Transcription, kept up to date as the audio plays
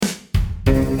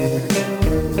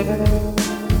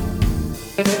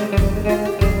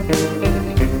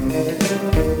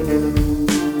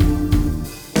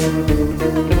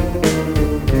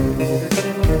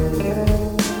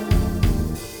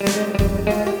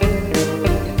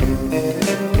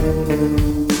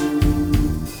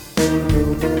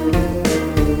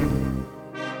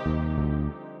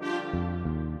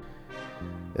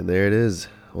And there it is.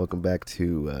 Welcome back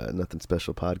to Nothing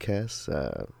Special Podcast.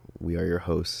 We are your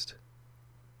host,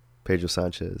 Pedro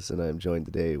Sanchez, and I'm joined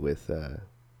today with a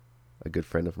good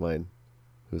friend of mine,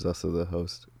 who's also the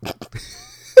host.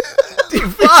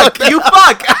 Dude, fuck! You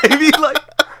fuck! I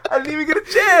didn't even get a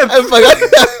chance.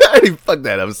 I fuck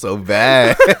that up so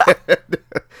bad.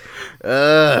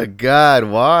 God,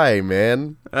 why,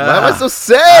 man? Why am I so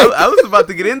sick? I was about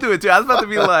to get into it too. I was about to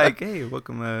be like, "Hey,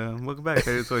 welcome back.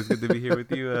 It's always good to be here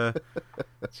with you. Did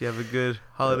you have a good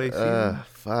holiday season?"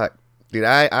 Fuck, dude.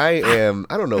 I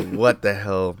don't know what the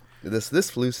hell. This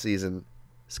flu season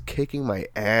is kicking my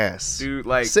ass, Dude,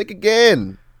 like sick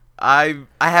again. I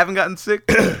haven't gotten sick,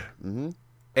 Mm-hmm.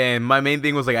 and my main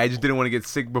thing was like I just didn't want to get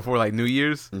sick before like New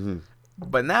Year's. Mm-hmm.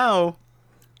 But now,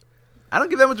 I don't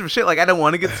give that much of a shit. Like I don't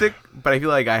want to get sick, but I feel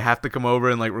like I have to come over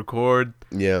and like record.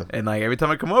 Yeah, And like every time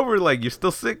I come over, like you're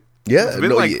still sick. yeah. It's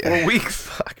been 4 weeks.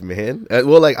 Fuck, man.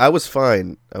 Well, like I was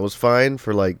fine. I was fine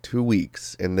for like 2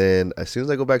 weeks, and then as soon as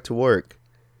I go back to work,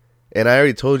 and I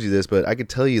already told you this, but I could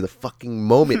tell you the fucking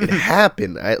moment it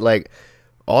happened. I like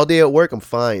all day at work, I'm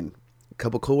fine. A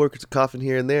couple coworkers are coughing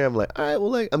here and there. I'm like, all right, well,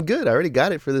 like I'm good. I already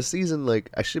got it for this season. Like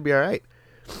I should be all right.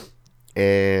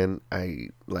 And I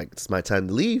like it's my time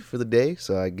to leave for the day,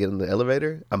 so I get in the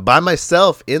elevator. I'm by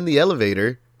myself in the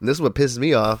elevator, and this is what pisses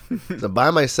me off. So I'm by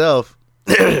myself,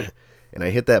 and I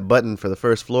hit that button for the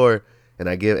first floor, and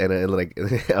I give and like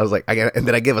I was like and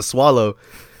then I give a swallow,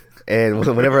 and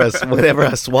whenever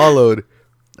I swallowed,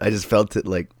 I just felt it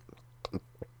like,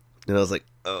 and I was like,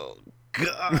 oh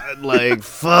god, like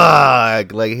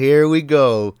fuck, like here we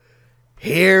go.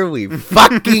 Here we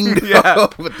fucking go. Yeah.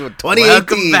 With 2018.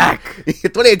 Welcome back.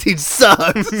 2018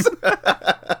 sucks.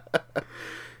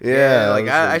 Yeah, like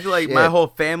I feel like my shit. whole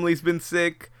family's been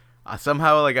sick.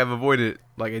 Somehow, like I've avoided it.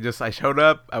 Like I showed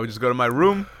up. I would just go to my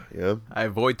room. Yeah. I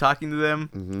avoid talking to them.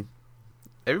 Mm-hmm.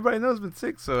 Everybody knows I've been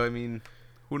sick, so I mean,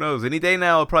 who knows? Any day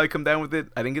now, I'll probably come down with it.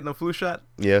 I didn't get no flu shot.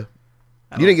 Yeah.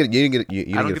 I You don't- didn't get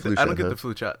a flu shot. I don't get huh? the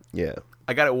flu shot. Yeah.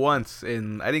 I got it once,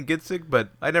 and I didn't get sick, but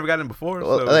I never got it before.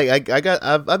 Well, So like I've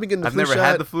been getting the I've flu never shot.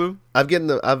 had the flu. I've been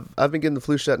getting the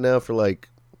flu shot now for like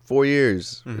 4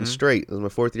 years Mhm. straight. This is my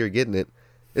 4th year getting it.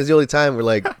 This is the only time where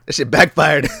like that shit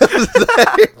backfired. I was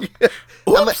like,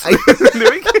 Oops.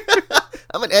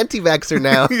 I'm an anti-vaxxer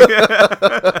now.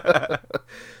 Yeah.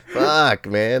 Fuck,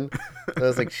 man. I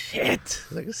was like, shit.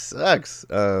 Like, it sucks.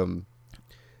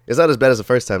 It's not as bad as the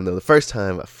first time, though. The first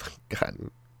time, God,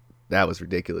 that was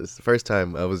ridiculous. The first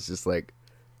time, I was just like,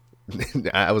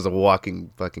 I was a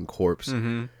walking fucking corpse.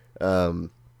 Mhm.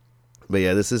 But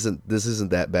yeah, this isn't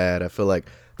that bad. I feel like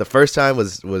the first time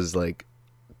was like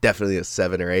definitely a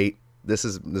 7 or 8. This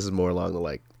is more along the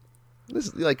like. This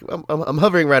is like I'm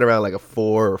hovering right around like a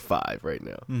 4 or 5 right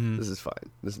now. Mhm. This is fine.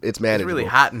 It's It's manageable. really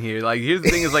hot in here. Like here's the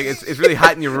thing: is like it's really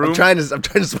hot in your room. I'm trying to sweat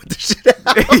the shit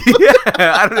out.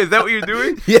 Yeah, I don't know. Is that what you're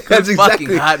doing? Yeah, 'Cause that's it's fucking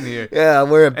exactly. hot in here. Yeah, I'm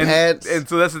wearing And, pants. and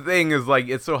so that's the thing is like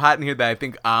it's so hot in here that I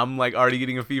think I'm like already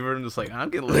getting a fever. I'm just like I'm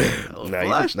getting a little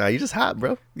flushed. you just hot,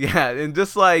 bro. Yeah, and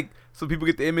just like so people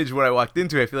get the image what I walked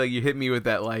into. I feel like you hit me with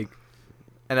that like,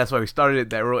 and that's why we started it.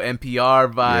 That real NPR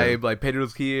vibe. Like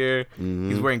Pedro's here. Mhm.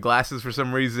 He's wearing glasses for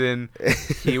some reason.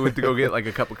 He went to go get like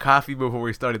a cup of coffee before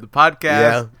we started the podcast.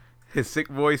 Yeah. His sick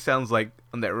voice sounds like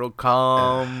on that real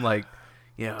calm, like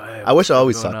I wish I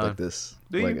always what's going talked on? like this.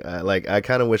 Do you? I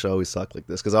kind of wish I always talked like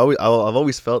this because I've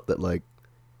always felt that like,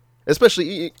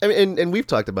 especially I mean, and we've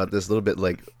talked about this a little bit.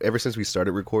 Like ever since we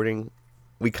started recording,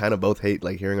 we kind of both hate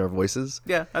like hearing our voices.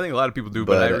 Yeah, I think a lot of people do,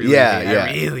 but I really,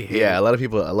 I really hate yeah. it. A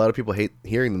lot of people hate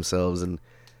hearing themselves, and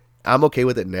I'm okay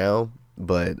with it now.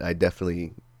 But I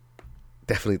definitely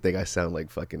think I sound like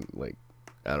fucking like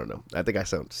I don't know. I think I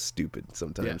sound stupid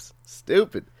sometimes.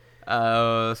 Stupid.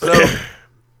 So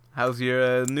how's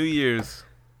your New Year's?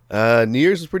 New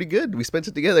Year's was pretty good. We spent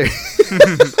it together.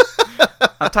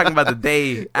 I'm talking about the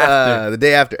day after, The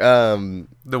day after.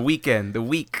 the weekend, the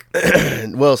week.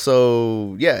 Well,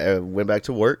 so yeah, I went back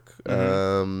to work.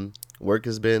 Mm-hmm. Work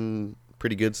has been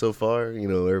pretty good so far. You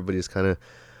know, everybody's kind of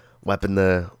wiping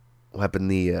the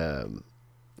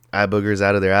eye boogers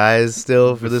out of their eyes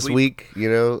still for With this sleep. week. You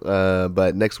know,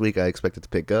 but next week I expect it to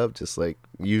pick up just like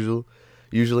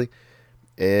usually.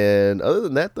 And other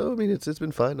than that, though, I mean, it's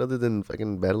been fine. Other than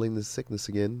fucking battling this sickness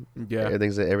again, Yeah.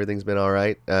 everything's been all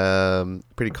right.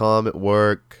 Pretty calm at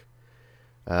work.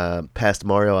 Past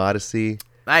Mario Odyssey.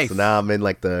 Nice. So now I'm in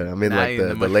like the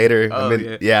mushroom. later. Oh,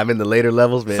 I'm in the later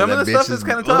levels, man. Some of That the bitch stuff is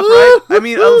kind of tough, right? I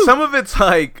mean, Woo! some of it's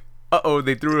like,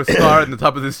 they threw a star in the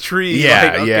top of this tree. Yeah,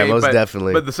 like, okay, yeah, most but,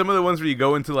 definitely. But some of the ones where you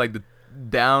go into like the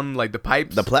down, like the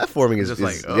pipes. The platforming is just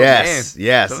is- like, oh, yes, man.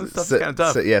 yes. Some of the stuff is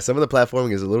kinda tough. Yeah, some of the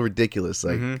platforming is a little ridiculous.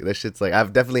 Like that shit's like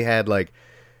I've definitely had like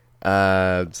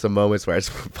some moments where I just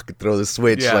fucking throw the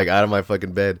switch Yeah. like out of my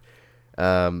fucking bed.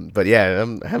 But yeah,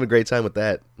 I'm having a great time with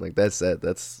that. Like that's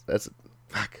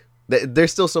fuck.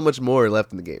 There's still so much more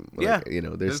left in the game. Like, Yeah. you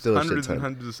know, there's still a shit hundreds ton. and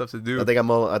hundreds of stuff to do.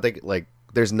 I think like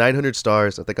there's 900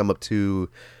 stars. I think I'm up to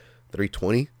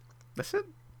 320. That's it.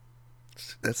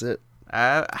 That's it.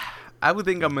 I would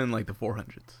think I'm in like the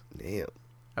 400s. Damn.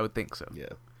 I would think so.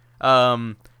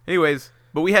 Yeah. Anyways,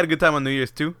 but we had a good time on New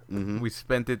Year's too. Mhm. We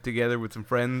spent it together with some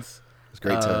friends. It's a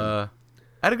great time.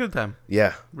 I had a good time.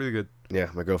 Yeah. Really good. Yeah,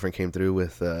 my girlfriend came through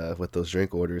with those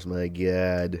drink orders. My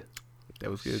God, That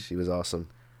was good. she was awesome.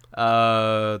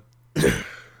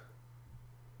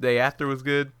 Day after was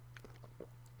good.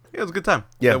 Yeah, it was a good time.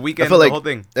 Yeah, The weekend, I feel the like whole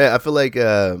thing. Yeah, I feel like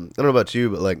I don't know about you,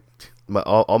 but like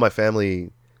all my family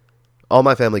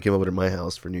came over to my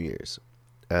house for New Year's,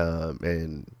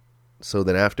 and so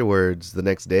then afterwards, the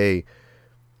next day,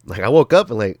 like I woke up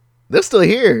and like they're still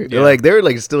here. Yeah. They were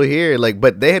like still here, like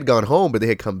but they had gone home, but they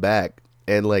had come back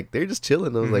and like they're just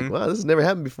chilling. I was like, wow, this has never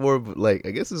happened before, but like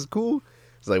I guess this is cool.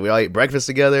 It's like we all ate breakfast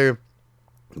together.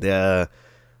 A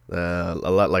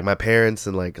lot like my parents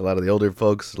and like a lot of the older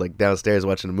folks like downstairs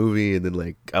watching a movie, and then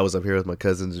like I was up here with my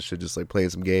cousins and shit, just like playing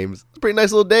some games. It's a pretty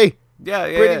nice little day. Yeah,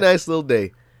 yeah. Pretty yeah. nice little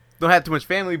day. Don't have too much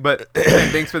family, but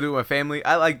thanks for doing my family.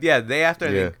 I like, day after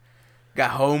I think,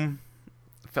 got home,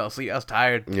 fell asleep. I was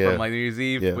tired Yeah. from like New Year's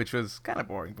Eve, Yeah. which was kind of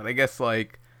boring. But I guess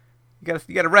like you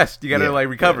gotta rest. You gotta Yeah. like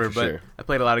recover. Yeah, for but sure. I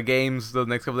played a lot of games those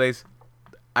next couple days.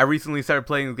 I recently started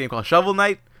playing a game called Shovel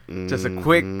Knight. Just a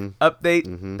quick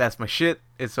update. That's my shit.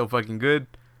 It's so fucking good.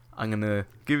 I'm gonna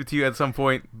give it to you at some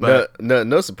point. But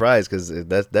No surprise because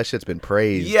that shit's been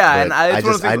praised. yeah, but and I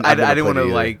just I didn't want to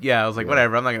like. either. Yeah, I was like,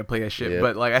 whatever. I'm not gonna play that shit. Yeah.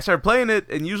 But like, I started playing it,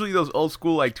 and usually those old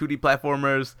school like 2D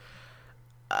platformers.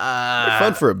 They're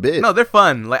fun for a bit. No, they're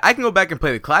fun. Like I can go back and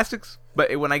play the classics,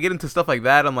 but when I get into stuff like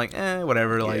that, I'm like,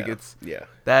 whatever. Like it's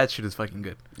that shit is fucking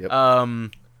good. Yep.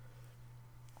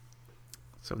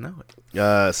 So now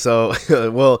what? So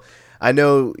well, I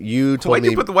know you told Why'd me.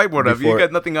 you put the whiteboard up? You before-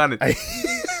 got nothing on it. I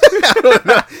don't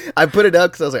know. I put it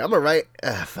up because I was like, I'm gonna write.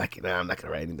 Fuck it, nah, I'm not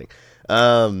gonna write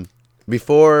anything.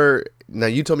 Before now,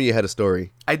 you told me you had a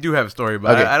story. I do have a story,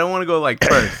 but Okay. I don't want to go like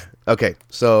first. Okay,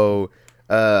 so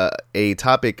a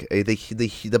topic,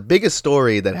 the biggest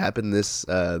story that happened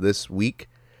this week,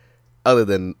 other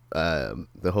than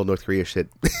the whole North Korea shit.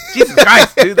 Jesus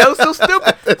Christ, dude, that was so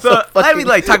stupid. So let me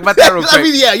like talk about that real quick. I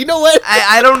mean, yeah, you know what?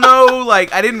 I don't know,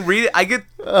 like I didn't read it. I get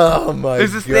Oh my god!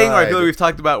 there's this thing where I feel like we've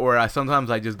talked about where sometimes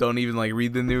I just don't even like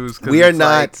read the news. 'Cause We are it's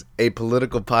not a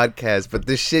political podcast, but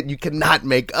this shit you cannot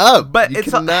make up. But you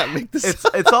cannot make this.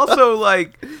 It's also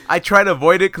like I try to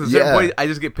avoid it because at a certain Yeah. point I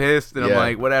just get pissed and I'm Yeah.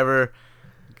 like whatever.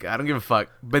 I don't give a fuck.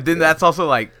 But then that's also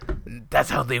like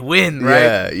that's how they win, right?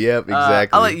 Yeah. Yep.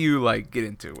 Exactly. I'll let you like get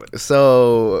into it.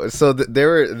 So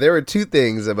there were two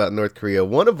things about North Korea.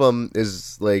 One of them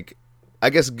is like, I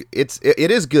guess it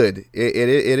is good.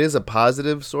 It is a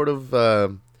positive sort of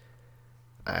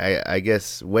I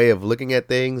guess way of looking at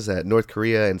things, that North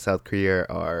Korea and South Korea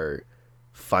are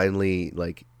finally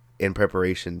like in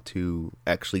preparation to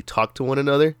actually talk to one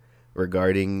another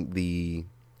regarding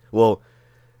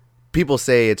people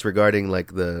say it's regarding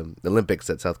like the Olympics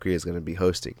that South Korea is going to be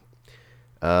hosting.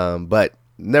 But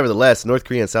nevertheless, North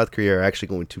Korea and South Korea are actually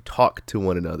going to talk to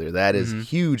one another. That is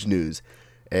huge news.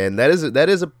 And that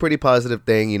is a pretty positive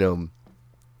thing. You know,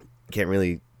 can't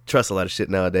really trust a lot of shit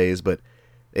nowadays, but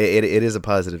it is a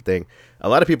positive thing. A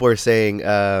lot of people are saying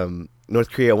North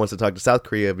Korea wants to talk to South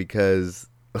Korea because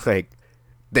like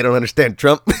they don't understand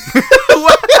Trump.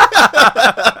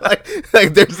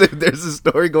 like there's a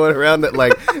story going around that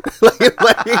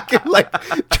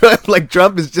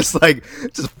Trump is just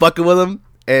fucking with him,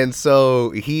 and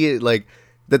so he like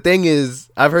the thing is,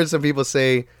 I've heard some people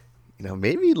say, you know,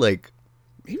 maybe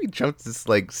Trump's this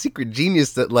like secret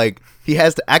genius that like he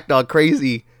has to act all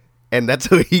crazy, and that's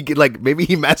how he could, like, maybe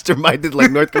he masterminded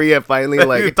like North Korea finally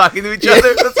like talking to each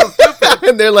other. That's so stupid.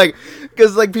 and they're like,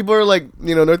 because like people are like,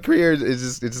 you know, North Korea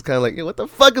is just kind of like, what the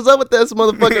fuck is up with this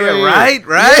motherfucker? Yeah,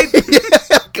 right.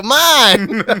 Yeah, come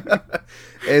on.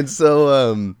 And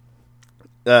so,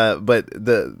 but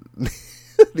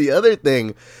the other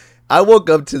thing, I woke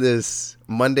up to this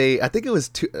Monday. I think it was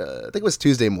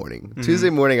Tuesday morning. Mm-hmm. Tuesday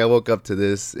morning, I woke up to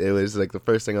this. It was like the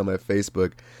first thing on my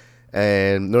Facebook,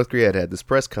 and North Korea had this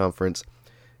press conference,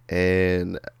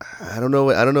 and I don't know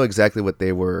exactly what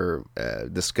they were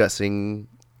discussing,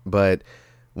 but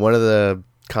one of the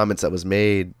comments that was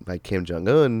made by Kim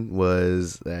Jong-un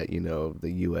was that, you know,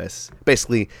 the U.S.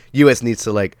 needs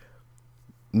to like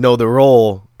know the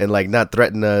role and like not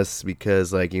threaten us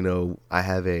because, like, you know,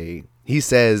 he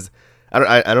says,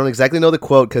 I don't exactly know the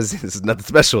quote because this is nothing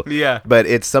special. Yeah. But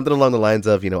it's something along the lines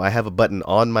of, you know, I have a button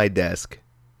on my desk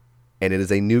and it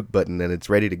is a nuke button and it's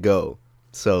ready to go.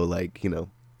 So, like, you know,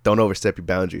 don't overstep your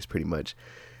boundaries, pretty much.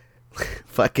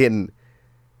 Fucking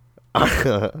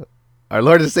our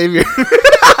Lord and Savior.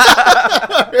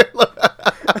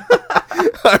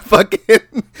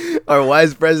 Our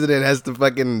wise president has to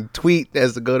fucking tweet,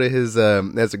 has to go to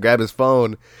has to grab his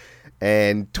phone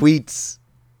and tweets.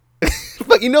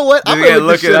 But you know what? I'm gonna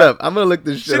look this shit up. I'm gonna look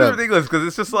this shit up. Ridiculous because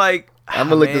it's just like I'm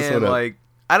gonna look this one up. Like,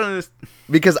 I don't understand.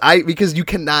 Because you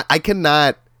cannot. I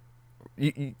cannot.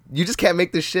 You just can't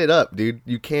make this shit up, dude.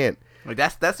 You can't. Like,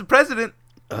 that's the president.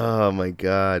 Oh my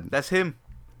god. That's him.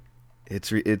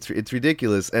 It's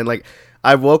ridiculous. And like,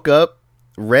 I woke up,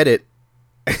 read it,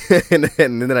 and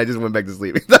then I just went back to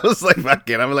sleep. I was like, fuck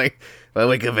it. I'm like, if I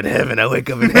wake up in heaven, I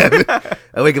wake up in heaven.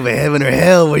 I wake up in heaven or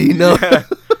hell. What do you know? Yeah.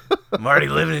 I'm already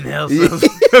living in hell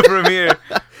from here.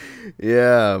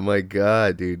 Yeah, my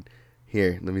god, dude.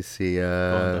 Here, let me see.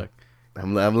 I'm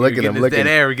looking. I'm looking. Dead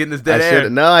air. We're getting this dead air.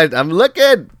 No, I'm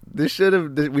looking. We should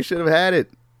have had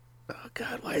it. Oh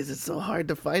god, why is it so hard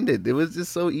to find it? It was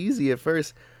just so easy at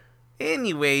first.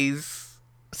 Anyways,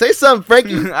 say something,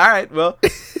 Frankie. All right, well.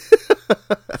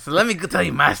 So let me tell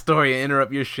you my story and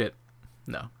interrupt your shit.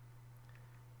 No.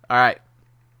 All right.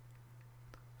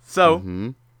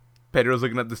 So, Pedro's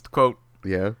looking up this quote.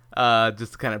 Yeah.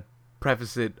 Just to kind of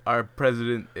preface it, our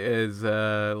president is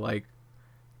like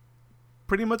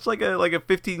pretty much like a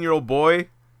 15-year-old boy,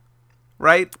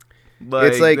 right?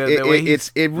 Like, it's like it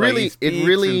really and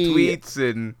tweets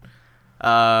and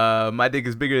my dick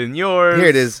is bigger than yours. Here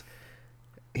it is.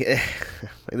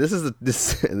 This is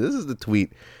the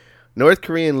tweet. North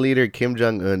Korean leader Kim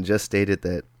Jong-un just stated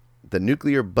that the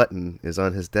nuclear button is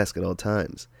on his desk at all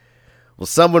times. Will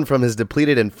someone from his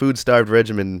depleted and food-starved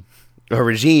regime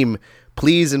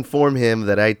please inform him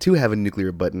that I too have a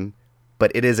nuclear button,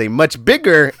 but it is a much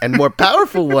bigger and more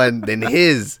powerful one than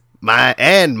his. My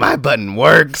button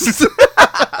works.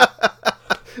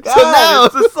 God, so now,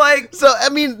 it's just like, so I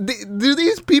mean, do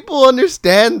these people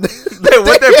understand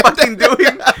what they're fucking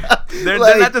doing? They're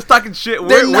not just talking shit.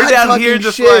 We're down here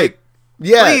just shit. Like,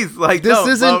 yeah, please, like,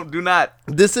 do not.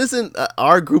 This isn't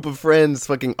our group of friends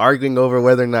fucking arguing over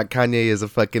whether or not Kanye is a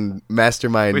fucking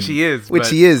mastermind, which he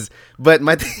is. But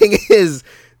my thing is,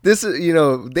 this is, you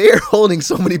know, they are holding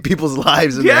so many people's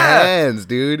lives in their hands,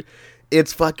 dude.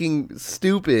 It's fucking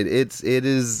stupid. It's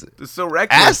so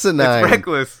reckless. Asinine. It's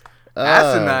reckless.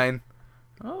 Asinine.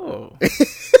 Oh.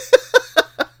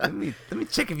 let me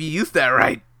check if you used that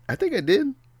right. I think I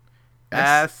did.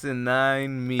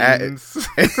 Asinine means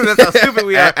that's how stupid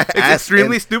we are. It's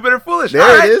extremely stupid or foolish.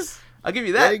 There it is. I'll give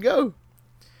you that. There you go.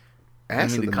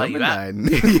 Asinine.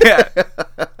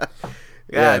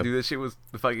 Yeah, dude, that shit was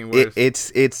the fucking worst.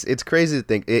 It's crazy to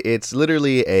think. It's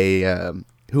literally a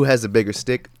who has a bigger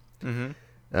stick. Mm-hmm.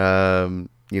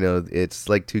 You know, it's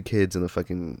like two kids in the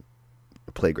fucking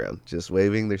playground just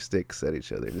waving their sticks at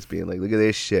each other, just being like, look at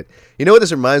this shit. You know what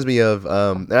this reminds me of?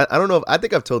 I don't know if I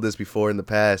think I've told this before in the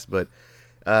past, but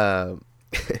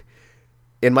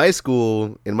in my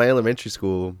elementary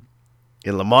school,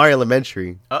 in Lamar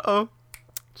Elementary.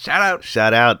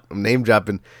 Shout out. I'm name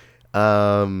dropping.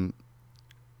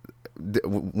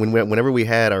 Whenever we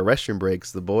had our restroom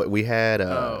breaks, the boys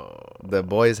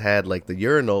had like the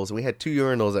urinals, and we had two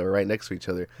urinals that were right next to each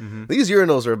other. Mm-hmm. These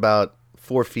urinals are about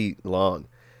 4 feet long,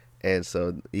 and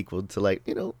so equal to, like,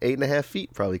 you know, 8.5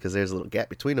 feet probably, because there's a little gap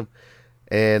between them.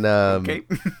 And okay.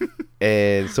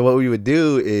 And so what we would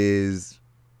do is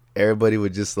everybody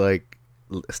would just like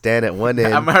stand at one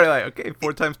end. I'm already like, okay,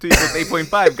 4 times 2 equals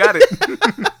 8.5. Got it.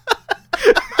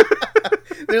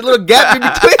 There's a little gap in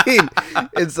between.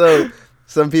 And so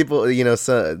some people, you know,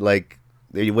 like,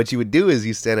 what you would do is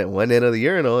you stand at one end of the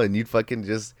urinal and you'd fucking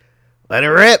just let it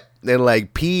rip and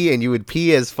like pee, and you would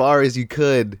pee as far as you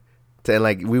could and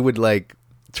like we would like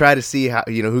try to see how,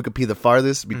 you know, who could pee the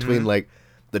farthest between like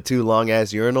the two long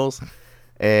ass urinals.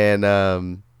 And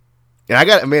I'm not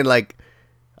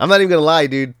even gonna lie,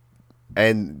 dude,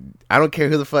 and I don't care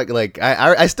who the fuck, like,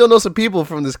 I still know some people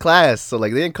from this class, so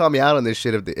like they didn't call me out on this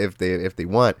shit if they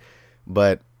want,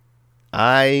 but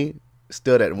I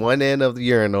stood at one end of the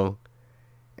urinal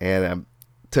and I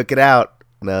took it out,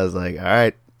 and I was like, all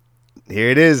right, here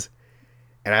it is.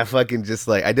 And I fucking just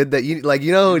like I did that. You when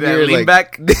you're lean like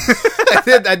back.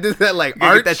 I did that like You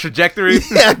arch. get that trajectory.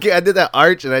 Yeah, I did that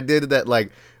arch, and I did that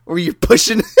like where you're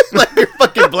pushing like your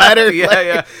fucking bladder. Yeah, like,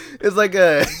 yeah. It's like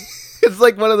it's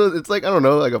like one of those. It's like I don't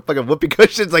know, like a fucking whoopee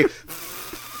cushion. It's like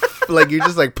like you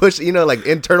just like push, like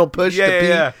internal push to pee.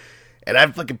 Yeah. And I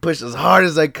fucking pushed as hard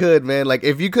as I could, man. Like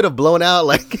if you could have blown out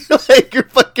like like your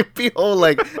fucking pee hole,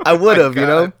 like I would have,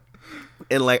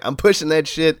 And like I'm pushing that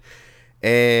shit.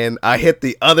 And I hit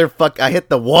the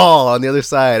wall on the other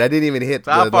side. I didn't even hit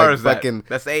So how the far like, is that? fucking.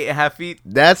 That's 8.5 feet.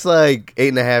 That's like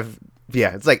 8.5.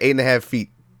 Yeah, it's like 8.5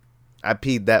 feet. I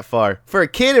peed that far for a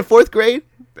kid in 4th grade.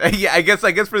 Yeah, I guess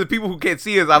for the people who can't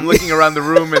see us, I'm looking around the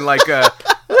room and like,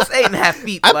 what's 8.5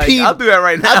 feet? I'll do that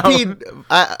right now.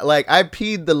 I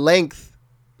peed the length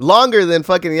longer than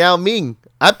fucking Yao Ming.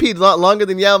 I peed longer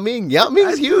than Yao Ming. Yao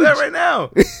Ming's huge. Do that right now.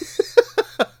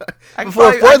 For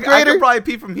a 4th grader, I could probably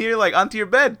pee from here like onto your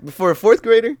bed. For a 4th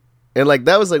grader, and like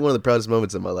that was like one of the proudest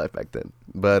moments of my life back then.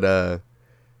 But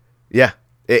yeah,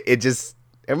 it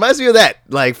reminds me of that.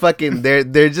 Like fucking,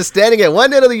 they're just standing at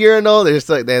one end of the urinal. They're just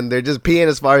like, then they're just peeing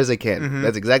as far as they can. Mm-hmm.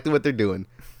 That's exactly what they're doing,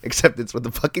 except it's with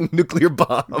the fucking nuclear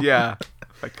bomb. Yeah. Oh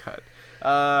my God.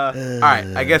 All right.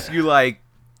 I guess you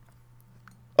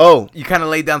you kind of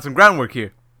laid down some groundwork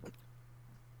here.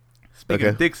 Speaking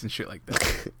of dicks and shit like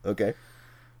that. Okay.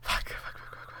 Fuck.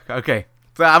 Okay.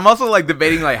 So I'm also like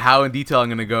debating like how in detail I'm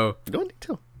gonna go. Go in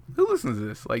detail. Who listens to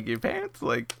this? Like your parents?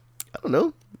 Like I don't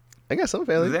know. I got some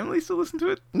family. Does Emily still listen to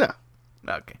it? No.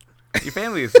 Okay. Your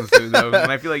family listens to it though,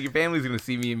 and I feel like your family's gonna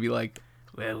see me and be like,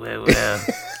 well.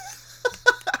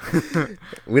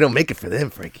 We don't make it for them,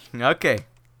 Frankie. Okay.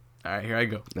 All right, here I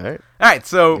go. All right.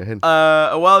 So Go ahead.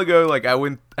 a while ago, like I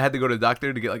had to go to the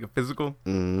doctor to get like a physical.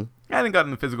 Mm-hmm. I hadn't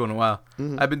gotten the physical in a while.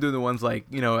 Mm-hmm. I've been doing the ones like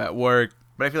at work,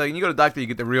 but I feel like when you go to the doctor, you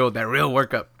get that real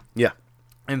workup. Yeah.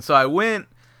 And so I went,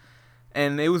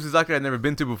 and it was this doctor I'd never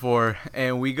been to before.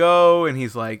 And we go, and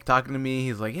he's like talking to me.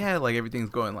 He's like, yeah, like everything's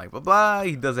going like blah blah.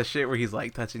 He does that shit where he's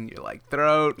like touching your like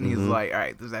throat, and he's like, all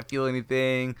right, does that feel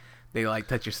anything? They like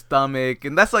touch your stomach,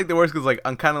 and that's like the worst because like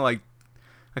I'm kind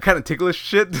of ticklish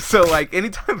shit. So like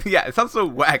anytime, yeah, it sounds so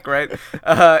whack, right?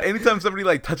 Anytime somebody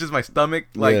like touches my stomach,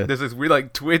 like there's this weird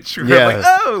like twitch. Where I'm like,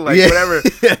 oh, like whatever.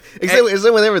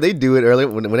 Except whenever they do it earlier,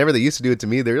 whenever they used to do it to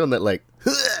me, they're on that like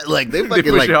they fucking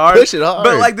push like it hard. push it hard.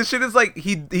 But like the shit is like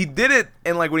he did it,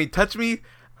 and like when he touched me,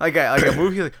 like I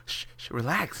moved, he's like shh,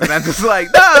 relax, and I'm just like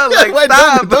no, like Why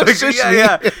stop. don't Like, shush yeah, me.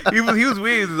 yeah. He was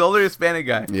weird. He was this older Hispanic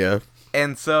guy. Yeah.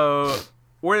 And so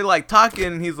we're like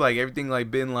talking. He's like everything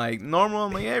like been like normal.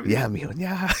 I'm like Yeah, mijo,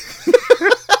 yeah.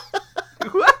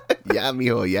 What? Yeah,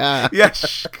 mijo, yeah. Yeah,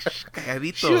 shh,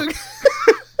 calladito.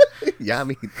 Yeah,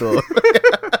 mijito.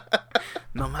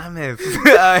 No mames.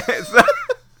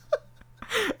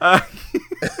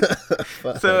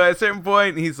 So at a certain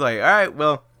point, he's like, all right,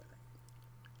 well,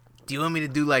 do you want me to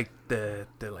do like the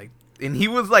like, and he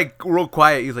was like real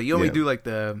quiet. He's like, you want me to do like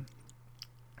the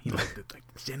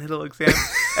genital exam?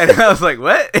 And I was like,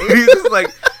 what? And he's just like,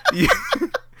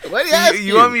 What do you ask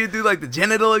you want me to do like the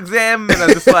genital exam? And I'm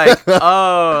just like,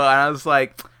 oh, and I was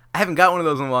like, I haven't got one of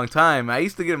those in a long time. I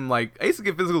used to get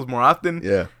physicals more often.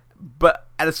 Yeah. But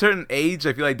at a certain age,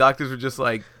 I feel like doctors were just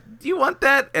like, do you want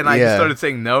that? And I just started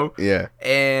saying no. Yeah.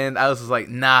 And I was just like,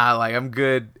 nah, like I'm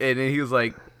good. And then he was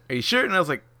like, are you sure? And I was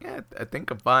like, yeah, I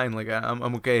think I'm fine. Like I'm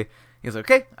okay. He was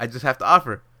like, okay, I just have to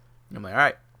offer. And I'm like, all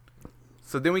right.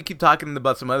 So then we keep talking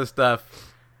about some other stuff.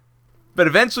 But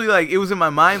eventually, like, it was in my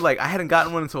mind, like, I hadn't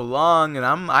gotten one in so long, and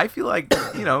I feel like,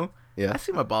 I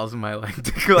see my balls in my, like,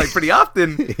 dick, like, pretty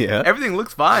often. Yeah. Everything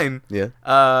looks fine. Yeah.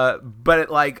 But,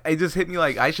 it just hit me,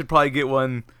 like, I should probably get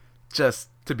one just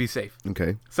to be safe.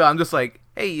 Okay. So I'm just like,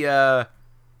 hey,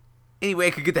 anyway,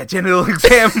 I could get that genital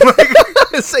exam.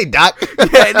 Say, doc.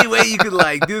 Yeah, anyway, you could,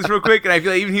 like, do this real quick. And I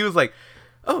feel like even he was like,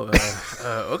 oh,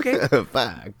 okay.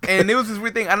 Fuck. And it was this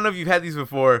weird thing. I don't know if you've had these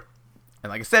before. And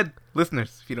like I said,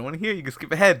 listeners, if you don't want to hear, you can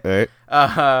skip ahead. All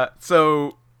right.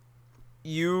 So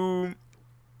and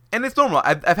it's normal.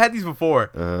 I've had these before.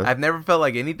 Uh-huh. I've never felt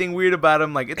like anything weird about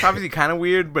them. Like, it's obviously kind of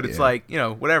weird, but it's like,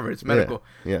 whatever. It's medical.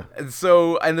 Yeah. And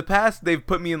so in the past, they've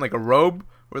put me in like a robe.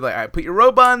 Where like, all right, put your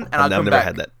robe on, and I'll come back. I've never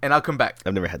had that. And I'll come back.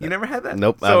 I've never had that. You never had that?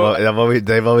 Nope. So,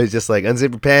 they've always just like unzip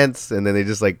your pants, and then they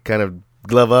just like kind of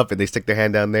glove up, and they stick their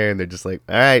hand down there, and they're just like,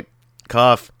 all right,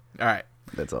 cough. all right.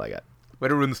 That's all I got. Way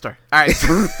to ruin the story. All right.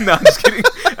 So, no, I'm just kidding.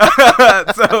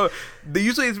 So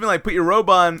usually it's been like, put your robe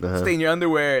on, stay in your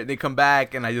underwear. They come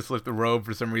back, and I just lift the robe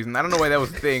for some reason. I don't know why that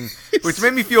was a thing, which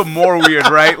made me feel more weird,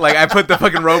 right? Like I put the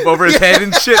fucking robe over his head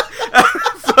and shit.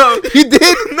 So You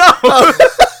did? no.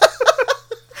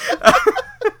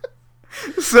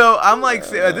 So I'm like,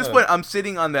 at this point, I'm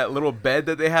sitting on that little bed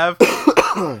that they have,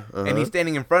 and he's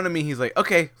standing in front of me. He's like,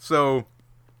 okay, so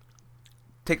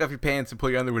take off your pants and pull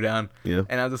your underwear down. Yeah.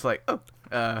 And I'm just like, oh,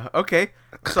 okay.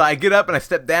 So I get up and I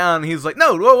step down. And he's like,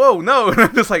 no, whoa, no. And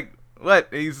I'm just like, what?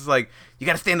 And he's just like, you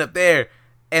got to stand up there.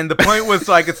 And the point was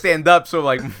so I could stand up. So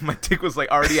like my dick was like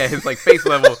already at his like face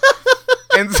level.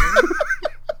 And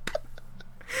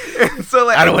so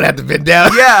like I don't want to have to bend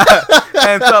down. Yeah.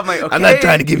 And so I'm like, okay. I'm not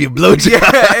trying to give you a blowjob.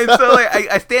 Yeah. And so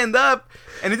like I stand up,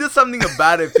 and it's just something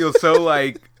about it feels so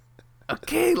like,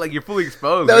 okay, like you're fully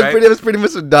exposed. That was pretty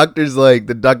much the doctor's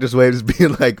way of just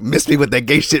being like, miss me with that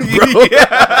gay shit, bro.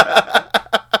 Yeah.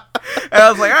 And I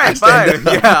was like, all right, fine.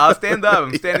 Yeah, I'll stand up.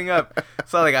 I'm standing up.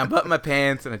 So like I button my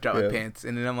pants and I drop my pants,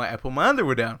 and then I'm like, I pull my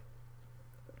underwear down.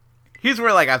 Here's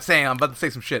where like I'm about to say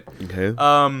some shit. Okay.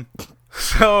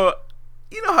 So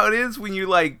you know how it is when you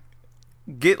like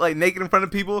get like naked in front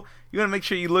of people, you want to make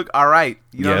sure you look all right.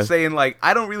 You know what I'm saying? Like,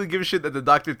 I don't really give a shit that the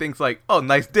doctor thinks like, oh,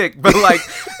 nice dick, but like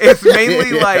it's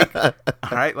mainly like, all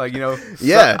right, like, you know,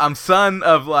 I'm son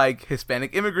of like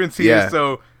Hispanic immigrants here,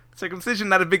 so circumcision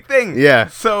not a big thing. Yeah.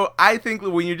 So I think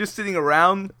when you're just sitting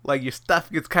around, like your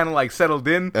stuff gets kind of like settled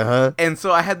in. And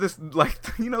so I had this like,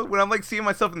 you know, when I'm like seeing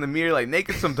myself in the mirror like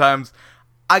naked sometimes,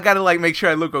 I gotta like make sure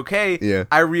I look okay. Yeah.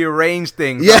 I rearrange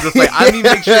things. Yeah. I'm just like, I need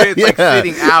to make sure it's like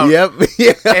sitting out. Yep.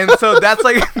 Yeah. And so that's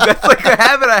like a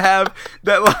habit I have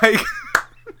that like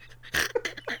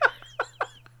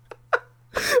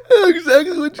I know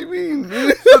exactly what you mean.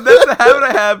 So that's the habit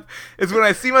I have is when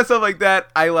I see myself like that,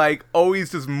 I like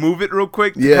always just move it real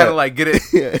quick to kind of like get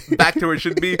it back to where it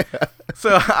should be.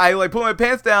 So I like pull my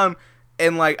pants down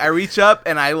and like I reach up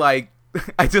and I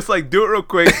just like do it real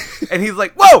quick, and he's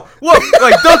like, "Whoa,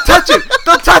 like don't touch it,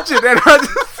 and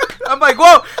I'm like,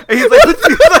 "Whoa," and he's like,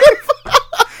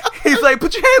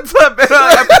 "Put your hands up," and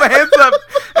I put my hands up,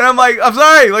 and I'm like, "I'm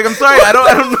sorry, I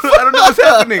don't know what's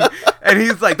happening," and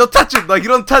he's like, "Don't touch it, like you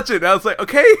don't touch it," and I was like,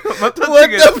 "Okay, I'm not touching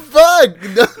it." What the fuck?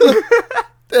 No.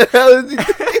 The hell is he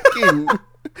thinking?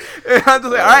 And I'm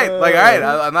just like, all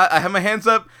right, I have my hands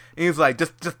up, and he's like,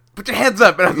 just put your hands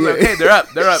up. And I was like, okay, they're up.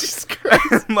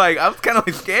 And like, I was kind of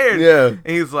like scared. Yeah. And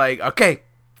he's like, okay.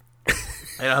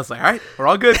 And I was like, all right, we're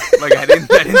all good. Like, I didn't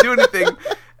do anything.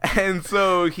 And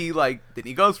so he then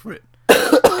he goes for it.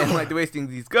 And like the way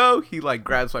things go, he like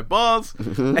grabs my balls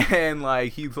and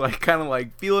like he's like kind of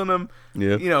like feeling them,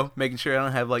 you know, making sure I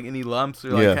don't have like any lumps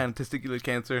or like kind of testicular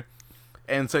cancer.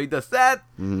 And so he does that.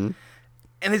 And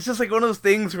it's just like one of those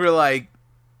things where like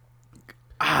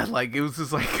it was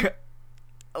just like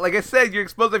I said, you're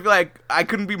exposed. I feel like I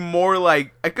couldn't be more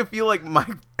like, I could feel like my,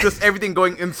 just everything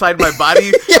going inside my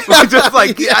body. Just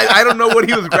like, I don't know what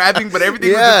he was grabbing, but everything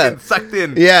was just getting sucked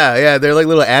in. Yeah. They're like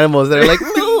little animals that are like,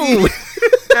 move.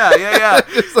 Yeah.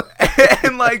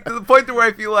 And like to the point to where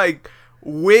I feel like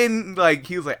when like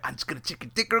he was like, I'm just gonna check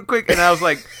your dick real quick, and I was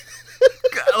like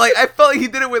I felt like he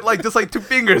did it with like just like 2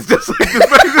 fingers, just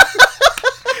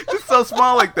so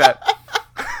small like that.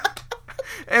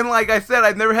 And like I said,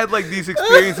 I've never had like these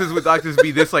experiences with doctors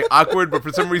be this like awkward, but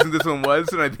for some reason this one was,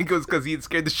 and I think it was because he had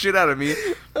scared the shit out of me.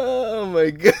 Oh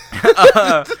my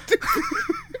god!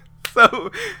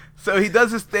 So he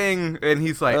does his thing, and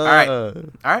he's like, all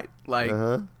right, like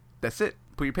that's it.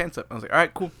 Put your pants up. I was like, all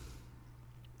right, cool.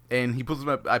 And he pulls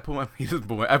I pull my pants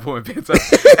up.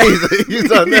 he's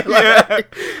on that.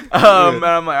 And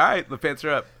I'm like, all right, the pants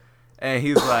are up. And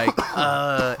he's like,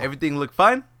 everything looked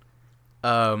fine.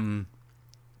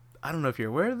 I don't know if you're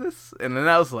aware of this. And then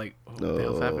I was like, what the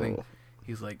hell's happening?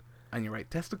 He's like, on your right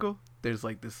testicle, there's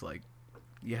like this like,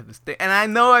 you have this thing. And I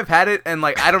know I've had it, and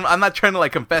like I'm not trying to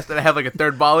like confess that I have like a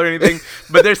third ball or anything,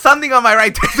 but there's something on my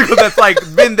right testicle that's like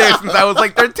been there since I was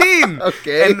like 13.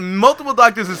 Okay. And multiple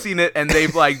doctors have seen it, and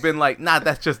they've like been like, nah,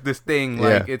 that's just this thing.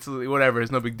 Like it's whatever,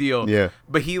 it's no big deal. Yeah.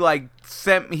 But he like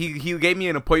he gave me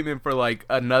an appointment for like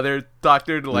another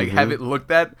doctor to like have it looked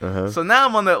at. So now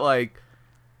I'm on that like,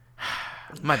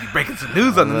 might be breaking some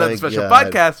news on another special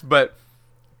podcast, but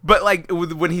like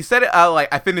when he said it,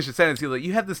 I finished the sentence. He was like,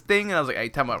 "You have this thing," and I was like, "Are you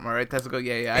talking about my right testicle?"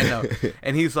 Yeah, I know.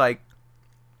 And he's like,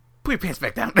 "Put your pants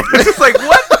back down." I was just like,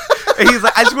 "What?" And he's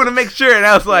like, "I just want to make sure." And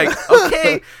I was like,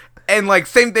 "Okay." And like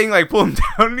same thing, like pull him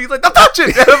down, and he's like, "Don't touch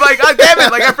it." And I'm like, "Oh damn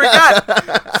it!" Like I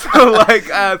forgot. So like,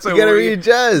 so you gotta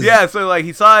readjust. Yeah. So like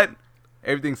he saw it,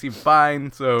 everything seemed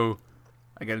fine. So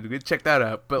I gotta check that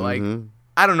out. But like.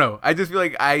 I don't know. I just feel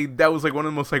like that was like one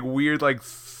of the most like weird like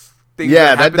things.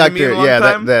 Yeah, that doctor.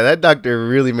 That doctor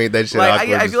really made that shit like,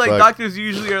 awkward. I feel like doctors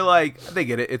usually are like, they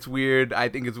get it. It's weird. I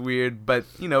think it's weird, but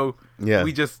you know,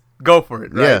 we just go for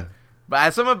it. Right? Yeah.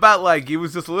 But something about like it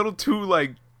was just a little too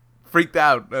like freaked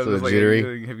out. I So was like,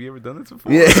 jittery? have you ever done this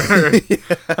before?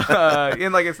 Yeah.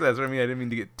 And like I said, that's what I mean. I didn't mean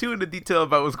to get too into detail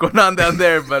about what's going on down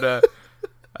there, but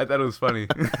I thought it was funny.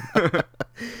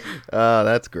 Oh,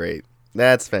 that's great.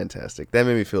 That's fantastic. That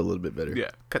made me feel a little bit better.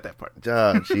 Yeah, cut that part.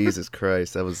 Oh, Jesus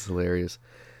Christ. That was hilarious.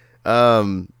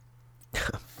 Fuck,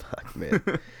 man.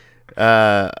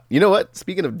 You know what?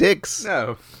 Speaking of dicks.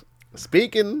 No.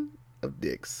 Speaking of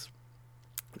dicks.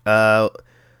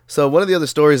 So one of the other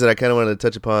stories that I kind of wanted to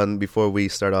touch upon before we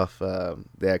start off the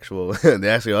actual the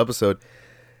actual episode.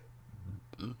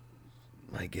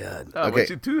 My God. Oh, okay. what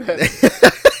you do that?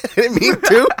 I didn't mean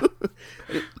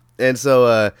to. And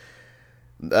so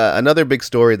another big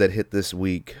story that hit this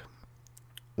week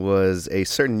was a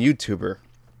certain YouTuber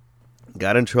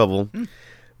got in trouble.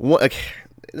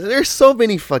 There's so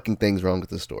many fucking things wrong with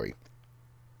this story.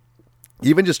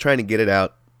 Even just trying to get it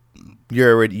out,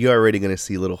 you're already going to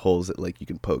see little holes that like you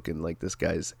can poke in like this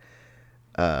guy's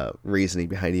reasoning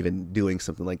behind even doing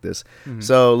something like this. Mm-hmm.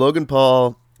 So Logan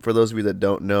Paul, for those of you that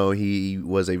don't know, he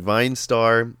was a Vine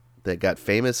star that got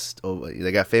famous.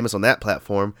 They got famous on that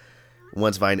platform.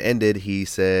 Once Vine ended, he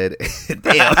said,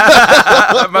 "Damn,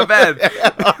 my bad.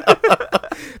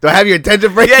 Do I have your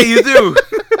attention break?" Yeah, you do.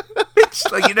 It's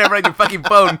like you never had your fucking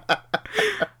phone.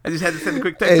 I just had to send a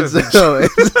quick text message.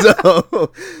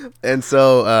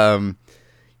 So,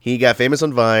 he got famous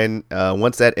on Vine.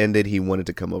 Once that ended, he wanted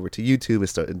to come over to YouTube and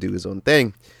start to do his own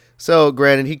thing. So,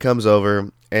 granted, he comes over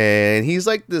and he's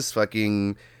like this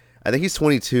fucking. I think he's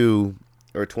 22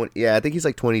 or 20. Yeah, I think he's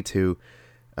like 22.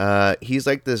 He's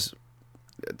like this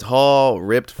tall,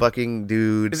 ripped fucking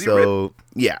dude. Is he so ripped?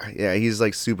 yeah, he's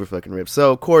like super fucking ripped.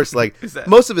 So of course, like that...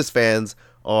 most of his fans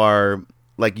are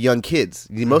like young kids.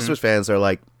 Most of his fans are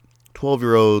like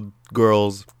 12-year-old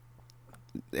girls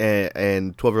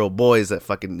and 12-year-old boys that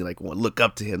fucking like want to look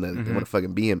up to him, that they want to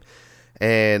fucking be him.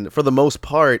 And for the most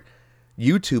part,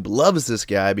 YouTube loves this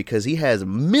guy because he has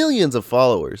millions of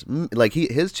followers. Like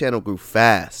his channel grew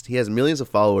fast. He has millions of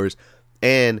followers,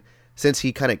 and since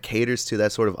he kind of caters to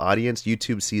that sort of audience,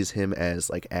 YouTube sees him as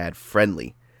like ad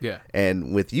friendly. Yeah.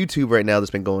 And with YouTube right now,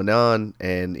 that's been going on,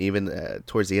 and even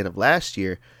towards the end of last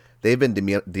year, they've been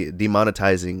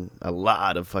demonetizing a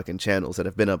lot of fucking channels that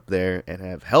have been up there and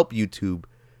have helped YouTube,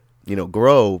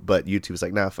 grow. But YouTube's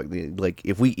like, nah, fuck, like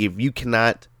if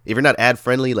you're not ad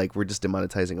friendly, like we're just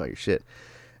demonetizing all your shit.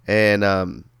 And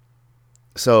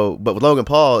but with Logan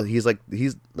Paul, he's like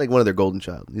one of their golden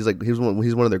child. He's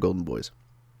one of their golden boys.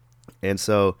 And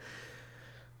so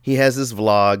he has this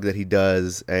vlog that he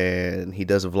does, and he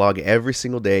does a vlog every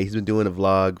single day. He's been doing a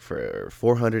vlog for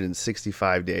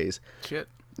 465 days. Shit.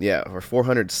 Yeah, or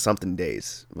 400 something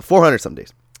days. 400 some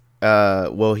days.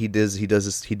 Well, he did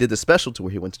the special to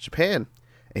where he went to Japan,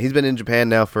 and he's been in Japan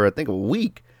now for I think a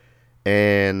week.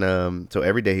 And so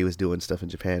every day he was doing stuff in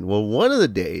Japan. Well, one of the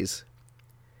days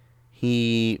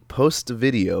he posts a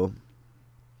video,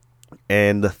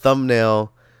 and the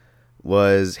thumbnail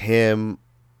was him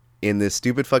in this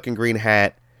stupid fucking green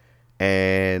hat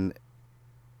and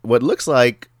what looks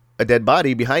like a dead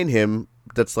body behind him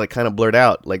that's like kind of blurred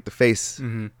out, like the face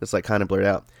that's like kind of blurred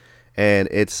out. And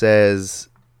it says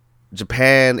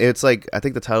Japan, it's like, I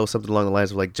think the title was something along the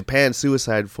lines of like Japan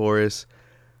suicide forest,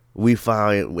 we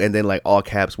found, and then like all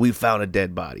caps, we found a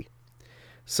dead body.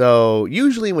 So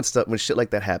usually when shit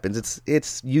like that happens,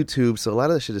 it's YouTube, so a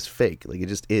lot of the shit is fake, like it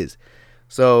just is.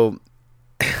 So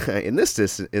in this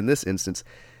instance,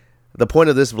 the point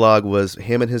of this vlog was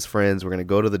him and his friends were going to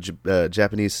go to the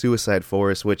Japanese suicide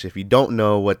forest, which, if you don't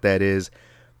know what that is,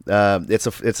 it's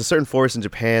a certain forest in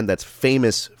Japan that's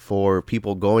famous for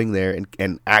people going there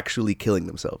and actually killing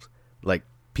themselves. Like,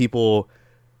 people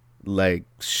like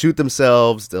shoot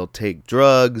themselves, they'll take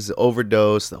drugs,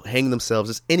 overdose, they'll hang themselves,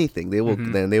 just anything. They will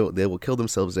they will kill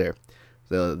themselves there.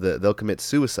 They'll commit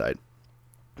suicide,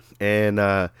 and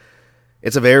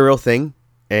it's a very real thing.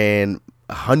 And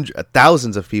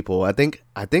thousands of people, I think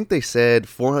they said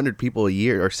 400 people a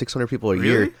year or 600 people a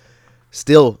year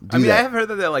still do that. I have heard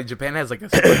that like Japan has like a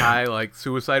super high like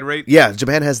suicide rate. Yeah,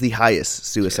 Japan has the highest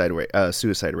suicide rate,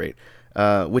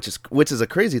 which is a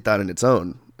crazy thought in its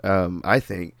own, I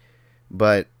think.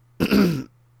 But here's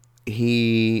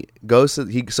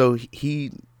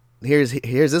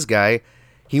this guy,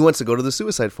 he wants to go to the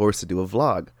suicide forest to do a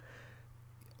vlog.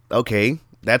 Okay,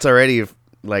 that's already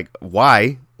like,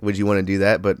 why would you want to do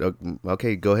that? But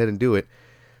okay, go ahead and do it.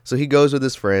 So he goes with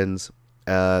his friends.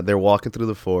 They're walking through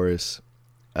the forest,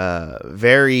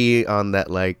 very on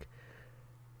that, like,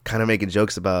 kind of making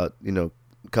jokes about,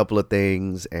 couple of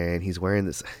things, and he's wearing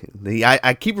this.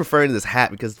 I keep referring to this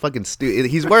hat because it's fucking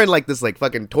stupid. He's wearing like this like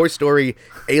fucking Toy Story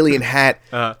alien hat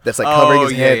that's like covering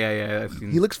his head. Yeah.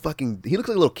 He looks like a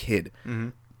little kid. Mm-hmm.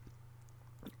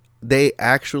 They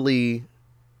actually,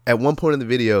 at one point in the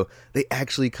video, they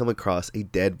actually come across a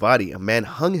dead body. A man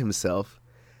hung himself,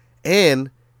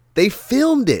 and they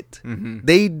filmed it. Mm-hmm.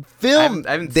 They filmed.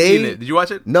 I haven't seen it. Did you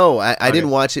watch it? No, I didn't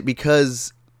watch it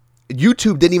because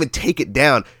YouTube didn't even take it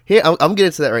down. Here, I'm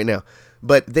getting to that right now.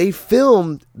 But they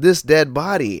filmed this dead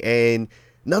body, and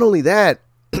not only that,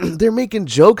 they're making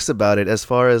jokes about it as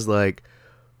far as like,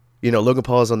 you know, Logan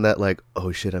Paul's on that like,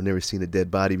 oh shit, I've never seen a dead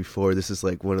body before. This is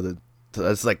like one of the,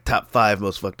 it's like top 5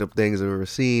 most fucked up things I've ever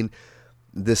seen.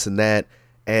 This and that,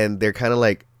 and they're kind of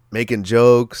like making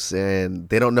jokes, and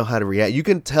they don't know how to react. You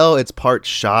can tell it's part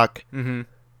shock,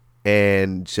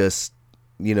 and just,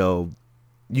 you know,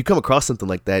 you come across something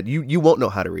like that, you won't know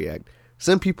how to react.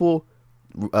 Some people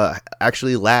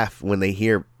actually laugh when they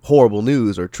hear horrible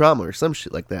news or trauma or some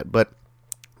shit like that. But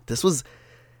this was,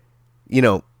 you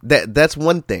know, that's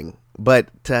one thing. But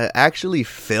to actually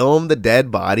film the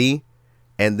dead body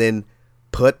and then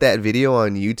put that video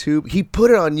on YouTube, he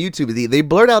put it on YouTube. They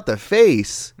blurred out the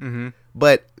face,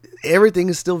 but everything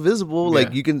is still visible. Yeah.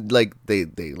 Like you can like they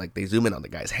zoom in on the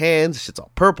guy's hands. Shit's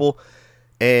all purple,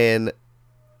 and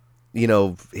you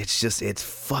know, it's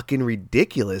fucking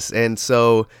ridiculous. And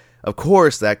so, of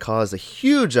course, that caused a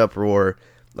huge uproar.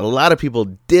 A lot of people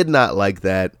did not like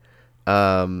that.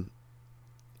 And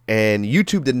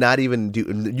YouTube did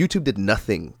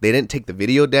nothing. They didn't take the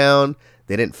video down.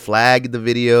 They didn't flag the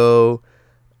video.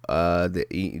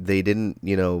 They didn't,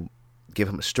 you know, give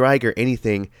him a strike or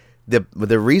anything.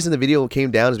 The reason the video came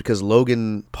down is because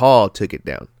Logan Paul took it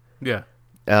down. Yeah.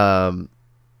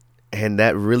 And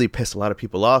that really pissed a lot of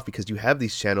people off because you have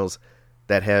these channels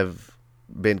that have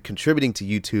been contributing to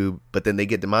YouTube, but then they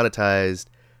get demonetized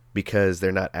because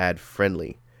they're not ad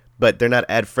friendly. But they're not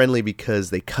ad friendly because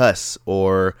they cuss,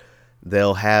 or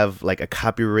they'll have like a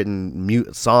copywritten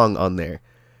mute song on there.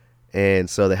 And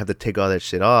so they have to take all that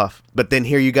shit off. But then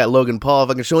here you got Logan Paul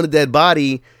fucking showing a dead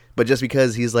body, but just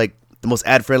because he's like the most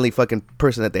ad friendly fucking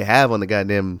person that they have on the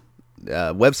goddamn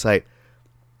website,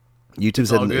 YouTube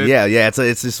said, yeah,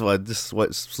 it's just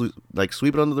what like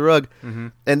sweep it under the rug.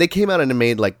 And they came out and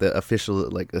made like the official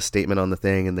like a statement on the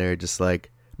thing, and they're just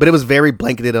like, but it was very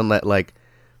blanketed on that like,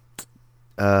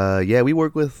 yeah, we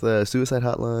work with suicide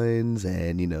hotlines,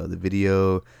 and you know the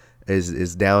video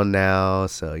is down now,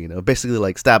 so you know basically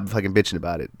like stop fucking bitching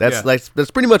about it. That's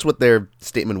that's pretty much what their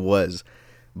statement was.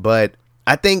 But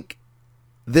I think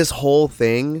this whole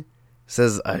thing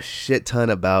says a shit ton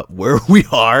about where we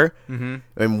are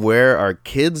and where our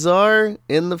kids are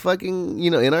in the fucking, you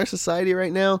know, in our society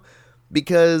right now,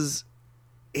 because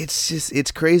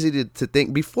it's crazy to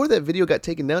think before that video got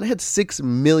taken down, it had 6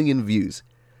 million views.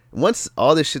 Once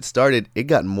all this shit started, it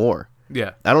got more.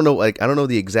 Yeah. I don't know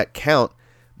the exact count,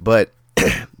 but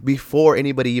before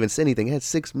anybody even said anything, it had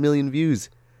 6 million views.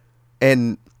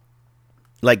 And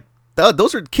like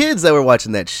those are kids that were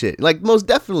watching that shit. Like most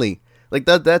definitely. Like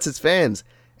that's its fans.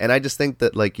 And I just think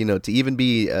that, like, you know, to even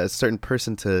be a certain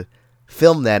person to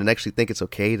film that and actually think it's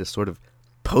okay to sort of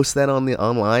post that on the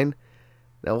online.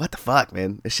 Now, what the fuck,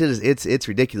 man? This shit is it's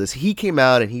ridiculous. He came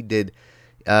out and he did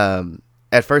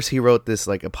at first he wrote this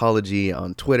like apology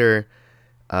on Twitter.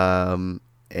 And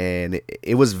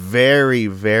it was very,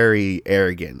 very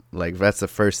arrogant. Like that's the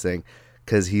first thing,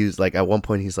 cuz he's like at one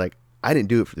point he's like, I didn't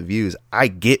do it for the views. I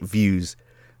get views.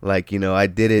 Like, you know, I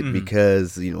did it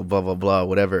because, you know, blah, blah, blah,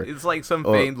 whatever. It's like some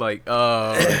feigned, like,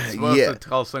 it's supposed to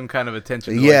call some kind of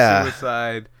attention to like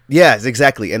suicide. Yes,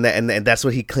 exactly. And that's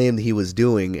what he claimed he was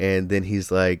doing. And then he's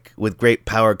like, with great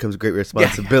power comes great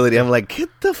responsibility. I'm like, get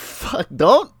the fuck,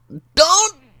 don't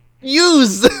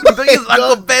use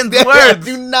Uncle Ben's words.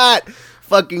 Do not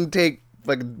fucking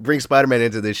bring Spider-Man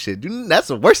into this shit. That's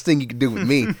the worst thing you can do with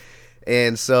me.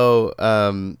 And so,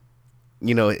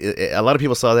 you know, a lot of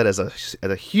people saw that as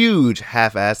a huge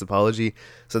half-assed apology.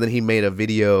 So then he made a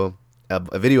video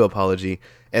apology,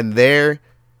 and that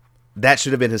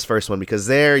should have been his first one, because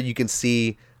there you can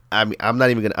see. I mean, I'm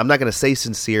not gonna say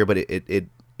sincere, but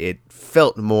it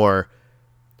felt more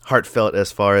heartfelt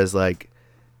as far as like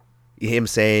him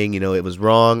saying, you know, it was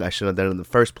wrong. I shouldn't have done it in the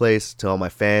first place. To all my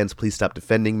fans, please stop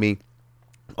defending me.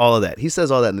 All of that. He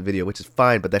says all that in the video, which is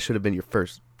fine, but that should have been your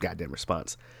first goddamn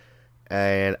response.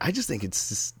 And I just think it's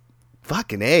just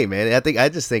fucking A, man. I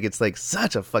just think it's like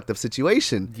such a fucked up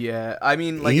situation. Yeah, I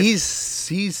mean, like he's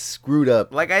screwed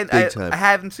up. Like I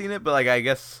haven't seen it, but like I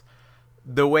guess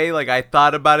the way like I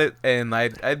thought about it, and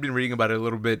I'd been reading about it a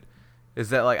little bit, is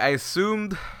that like I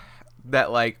assumed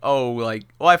that like, oh, like,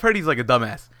 well, I've heard he's like a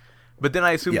dumbass. But then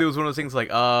I assumed Yeah. it was one of those things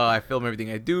like, I film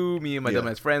everything I do. Me and my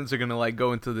dumbass friends are gonna like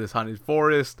go into this haunted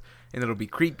forest, and it'll be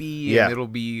creepy, and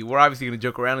we're obviously gonna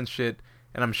joke around and shit.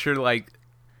 And I'm sure like,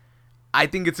 I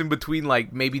think it's in between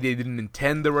like maybe they didn't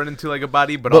intend to run into like a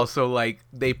body, but also like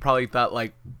they probably thought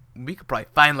like we could probably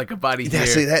find like a body here.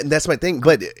 See, that's my thing.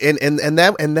 But and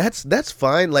that's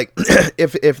fine. Like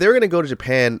if they're gonna go to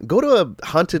Japan, go to a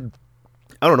haunted,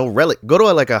 I don't know, relic. Go to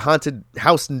a haunted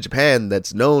house in Japan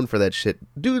that's known for that shit.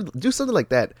 Do something like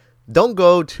that. Don't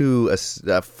go to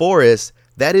a forest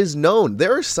that is known.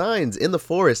 There are signs in the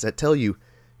forest that tell you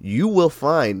will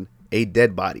find a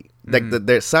dead body. Like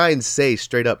their signs say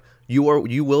straight up, you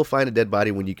will find a dead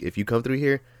body if you come through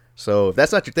here. So if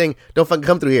that's not your thing, don't fucking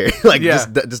come through here.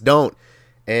 Just don't.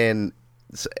 And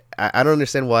so, I don't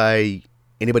understand why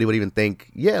anybody would even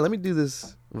think, yeah, let me do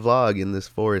this vlog in this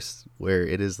forest where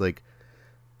it is like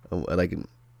an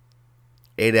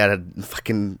 8 out of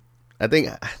fucking. I think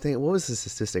what was the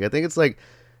statistic? I think it's like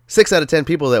 6 out of 10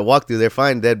 people that walk through there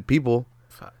find dead people.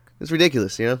 Fuck. It's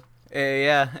ridiculous, you know.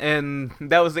 Yeah, and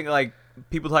that was the thing. Like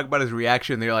people talk about his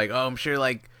reaction. They're like, oh, I'm sure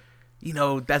like. You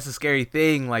know, that's a scary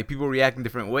thing. Like, people react in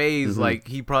different ways. Like,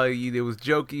 he probably, it was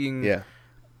joking. Yeah.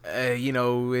 You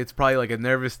know, it's probably like a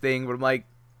nervous thing. But I'm like,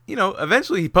 you know,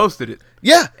 eventually he posted it.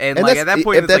 Yeah. And like, at that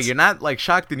point, it's like, you're not, like,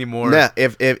 shocked anymore. Nah,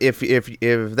 if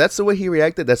that's the way he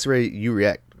reacted, that's the way you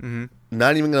react. Mm-hmm.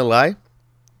 Not even gonna lie.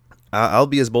 I'll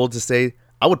be as bold to say,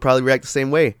 I would probably react the same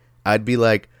way. I'd be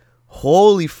like,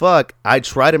 holy fuck. I'd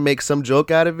try to make some joke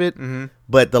out of it. Mm-hmm.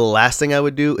 But the last thing I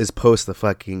would do is post the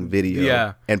fucking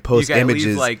video and post you can images. At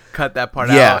least, like, cut that part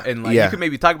out. And, like, you could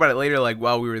maybe talk about it later, like,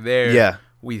 while we were there. Yeah.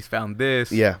 We found this.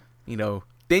 Yeah. You know,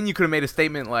 then you could have made a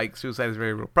statement like, suicide is a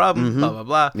very real problem, blah, blah,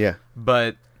 blah. Yeah.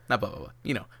 But, not blah, blah, blah.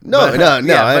 You know. No. But I like,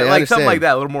 something understand. like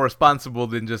that, a little more responsible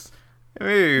than just,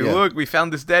 hey, look, we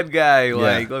found this dead guy.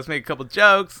 Like, let's make a couple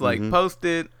jokes. Like, post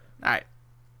it. All right.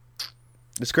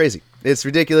 It's crazy. It's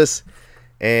ridiculous.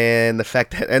 And the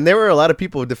fact that, and there were a lot of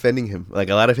people defending him, like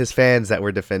a lot of his fans that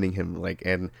were defending him, like,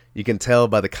 and you can tell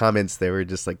by the comments, they were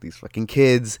just like these fucking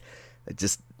kids that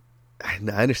just, I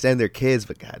understand they're kids,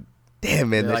 but god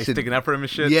damn, man, They're, that like, shit, sticking up for him and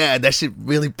shit. yeah, that shit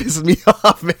really pisses me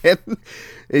off, man.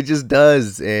 It just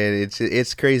does, and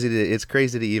it's crazy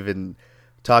to even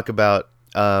talk about.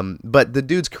 But the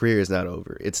dude's career is not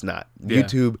over. It's not.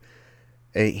 YouTube.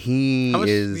 He How much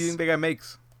is. do you think that guy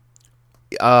makes?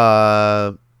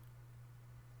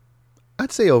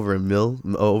 I'd say over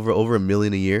 $1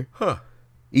 million a year,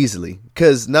 easily.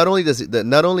 Because not only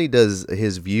does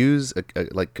his views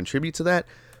like contribute to that,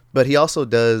 but he also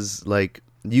does like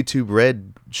YouTube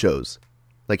Red shows,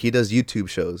 like he does YouTube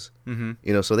shows. Mm-hmm.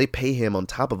 You know, so they pay him on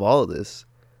top of all of this.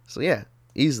 So yeah,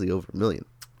 easily over $1 million.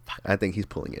 I think he's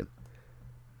pulling in.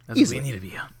 That's what we need to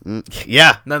be on.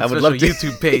 Yeah, Not I a would special love to.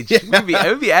 YouTube page. It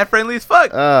would be ad friendly as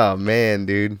fuck. Oh man,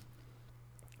 dude.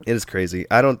 It is crazy.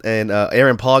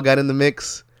 Aaron Paul got in the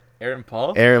mix. Aaron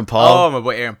Paul? Oh, my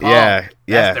boy Aaron Paul. Yeah.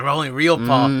 That's the only real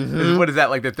Paul. Mm-hmm. What is that,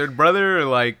 like the third brother or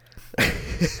like?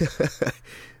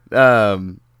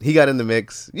 He got in the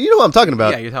mix. You know what I'm talking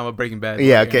about? Yeah, you're talking about Breaking Bad.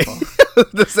 Yeah, Aaron okay.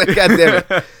 God damn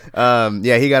it.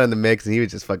 Yeah, he got in the mix and he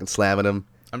was just fucking slamming him.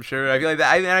 I'm sure. I feel like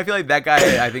that. I feel like that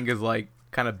guy. I think is like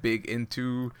kind of big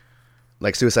into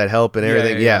like suicide help and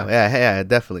everything. Yeah. Yeah,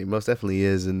 definitely, most definitely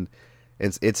is, and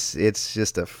it's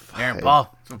just a Aaron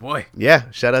Paul, my boy. Yeah,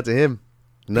 shout out to him.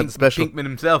 Nothing special. Pinkman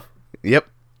himself. Yep.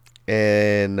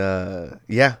 And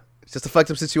yeah, it's just a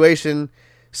fucked up situation.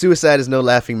 Suicide is no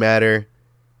laughing matter.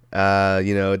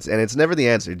 You know, it's never the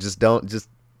answer. Just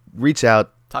reach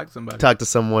out, talk to somebody, talk to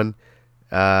someone.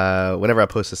 Whenever I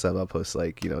post this up, I'll post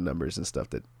like, you know, numbers and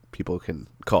stuff that people can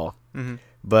call. Mm-hmm.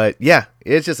 But yeah,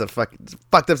 it's just a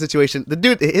fucked up situation. The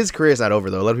dude, his career is not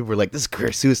over though. A lot of people are like, "This is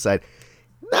career suicide."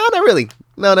 No, not really.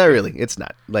 No, not really. It's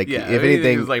not. Like, yeah, if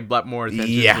anything, it was like brought more attention.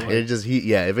 Yeah, to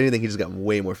if anything, he just got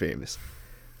way more famous.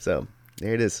 So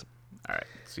there it is. All right,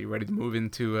 so you ready to move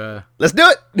into? Let's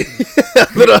do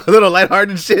it. little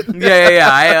lighthearted shit. Yeah.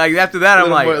 I like after that, I'm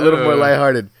like a little more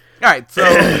lighthearted. All right, so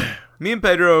me and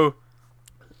Pedro,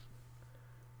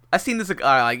 I seen this.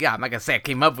 Like, yeah, I'm not gonna say I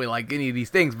came up with like any of these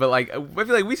things, but like I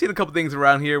feel like we've seen a couple things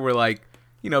around here where like,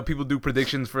 you know, people do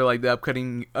predictions for like the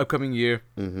upcoming year.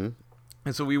 Mm-hmm.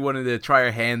 And so we wanted to try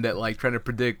our hand at like trying to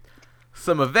predict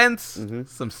some events,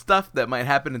 some stuff that might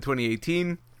happen in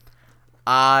 2018.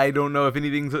 I don't know if any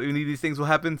of these things will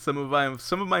happen. Some of mine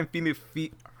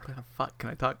fuck, can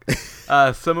I talk?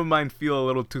 Some of mine feel a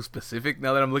little too specific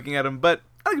now that I'm looking at them, but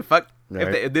I don't give a fuck.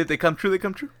 If they come true, they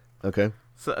come true. Okay.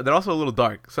 So they're also a little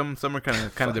dark. Some are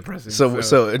kind of depressing.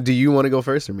 So do you want to go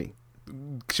first or me?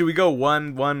 should we go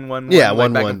one, Yeah,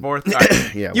 like 1-1. back and forth? All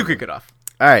right. Yeah, You 1-1. kick it off.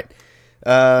 All right.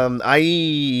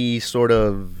 I sort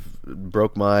of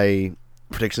broke my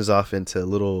predictions off into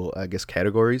little, I guess,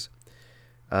 categories.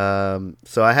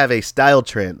 So I have a style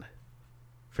trend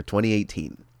for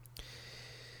 2018.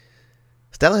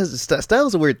 Style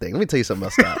is a weird thing. Let me tell you something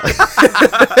about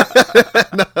style.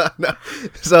 No.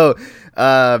 So,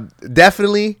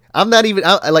 definitely, I'm not even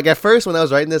like at first when I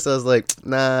was writing this, I was like,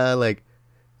 nah, like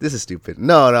this is stupid.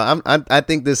 No, I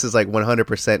think this is like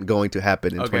 100% going to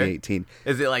happen in 2018.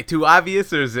 Is it like too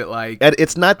obvious, or is it like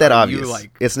It's not that Are you, obvious.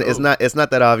 like, it's oh.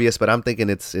 not that obvious, but I'm thinking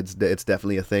it's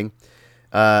definitely a thing.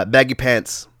 Baggy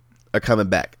pants are coming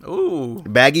back. ooh,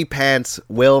 Baggy pants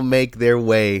will make their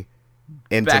way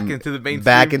back into the mainstream?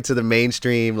 Back into the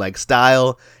mainstream, like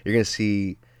style. You're gonna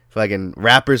see fucking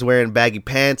rappers wearing baggy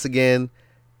pants again.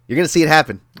 You're gonna see it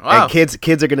happen, Wow. and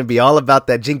kids are gonna be all about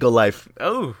that Jinko life.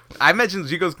 Oh, I imagine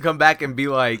Jigos can come back and be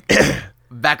like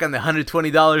back on the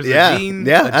 $120 Yeah, a jean.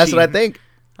 yeah, a that's what I jean. think.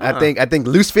 Huh. I think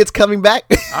loose fit's coming back.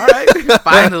 All right,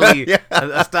 finally, Yeah.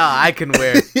 a style I can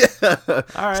wear. Yeah. All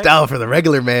right. Style for the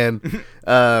regular man.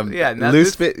 Yeah, now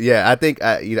loose this- fit. Yeah, I think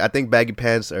I think baggy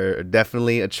pants are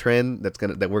definitely a trend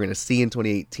that we're gonna see in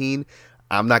 2018.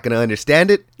 I'm not gonna understand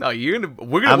it. No, we're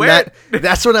gonna I'm wear not. it.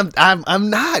 That's what I'm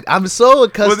not. I'm so Well,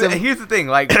 accustomed. here's the thing.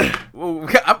 Like, well,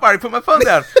 I've already put my phone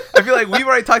down. I feel like we've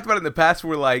already talked about it in the past.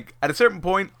 Where like at a certain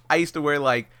point, I used to wear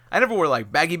like I never wore like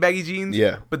baggy jeans.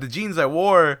 Yeah. But the jeans I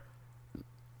wore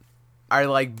are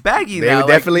like baggy They now.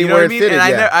 definitely like, you know what I weren't mean? fitted, And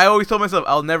yeah. I always told myself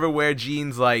I'll never wear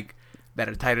jeans like that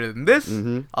are tighter than this.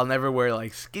 Mm-hmm. I'll never wear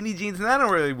like skinny jeans, and I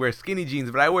don't really wear skinny jeans,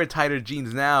 but I wear tighter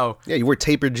jeans now. Yeah, you wear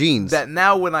tapered jeans. That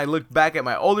now when I look back at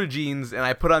my older jeans and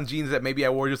I put on jeans that maybe I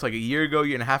wore just like a year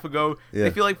and a half ago, Yeah.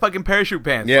 they feel like fucking parachute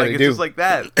pants. Yeah, like they it's do. just like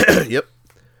that. Yep.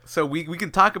 So we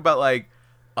can talk about like,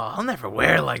 oh, I'll never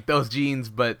wear like those jeans,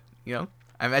 but you know,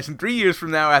 I imagine 3 years from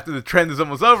now, after the trend is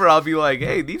almost over, I'll be like,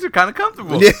 hey, these are kind of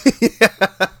comfortable.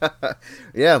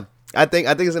 Yeah. I think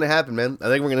it's gonna happen, man. I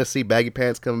think we're gonna see baggy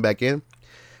pants coming back in.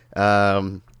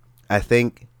 I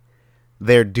think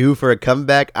they're due for a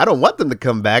comeback. I don't want them to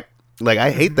come back. Like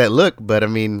I hate that look, but I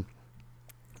mean,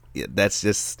 yeah, that's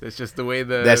just It's just the way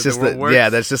the the world works. yeah,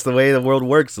 that's just the way the world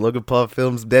works. Logan Paul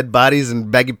films dead bodies and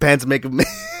baggy pants make a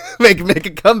make a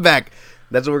comeback.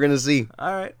 That's what we're gonna see.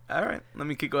 All right. Let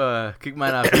me kick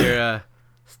mine off here.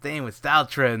 Staying with style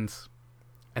trends,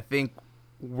 I think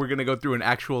we're gonna go through an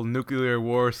actual nuclear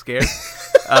war scare.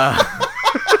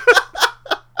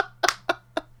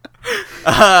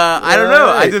 I don't know.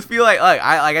 I Right. just feel like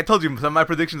I told you, some of my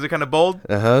predictions are kind of bold,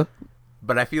 Uh-huh.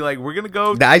 but I feel like we're gonna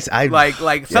go Nice. like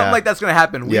something yeah. like that's gonna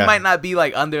happen. We Yeah. might not be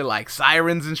like under like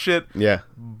sirens and shit, Yeah.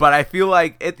 but I feel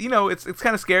like it. You know, it's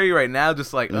kind of scary right now.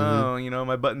 Just like Mm-hmm. oh, you know,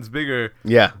 my button's bigger.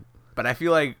 Yeah. But I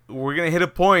feel like we're gonna hit a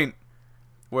point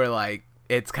where like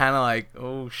it's kind of like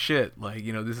oh shit, like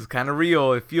you know this is kind of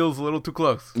real. It feels a little too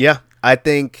close. Yeah. I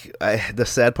think the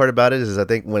sad part about it is I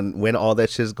think when all that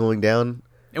shit's going down.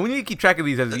 And we need to keep track of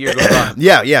these as the year goes on.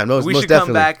 Yeah. Most We should definitely.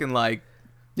 come back and like,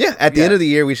 Yeah. At the Yeah. end of the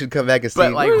year, we should come back and see.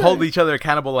 but like hold each other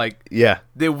accountable. Like, Yeah.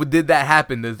 did that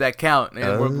happen? Does that count?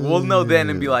 And we'll know then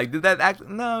and be like, did that act?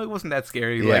 No, it wasn't that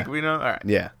scary. Yeah. Like we know. All right.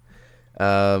 Yeah.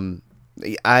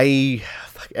 I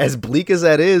as bleak as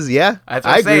that is, yeah. That's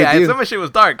what I I'm agree saying. with you. Some of shit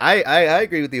was dark. I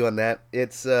agree with you on that.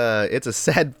 It's a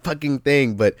sad fucking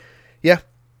thing, but yeah,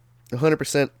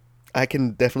 100%. I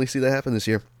can definitely see that happen this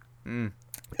year. Mm.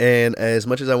 And as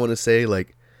much as I want to say,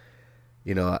 like,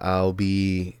 you know, I'll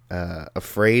be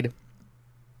afraid.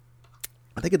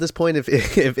 I think at this point,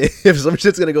 if some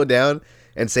shit's gonna go down,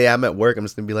 and say I'm at work, I'm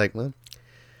just gonna be like, well,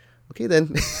 okay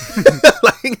then.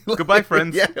 like, Goodbye,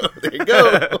 friends. Yeah, there you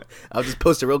go. I'll just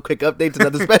post a real quick update to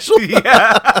another special.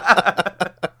 Yeah.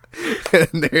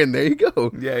 and there you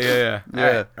go. Yeah. All Yeah.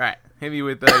 right. All right. Hit me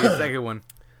with your second one.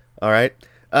 All right.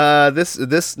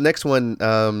 This next one.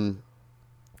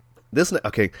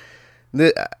 Okay.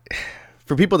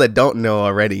 For people that don't know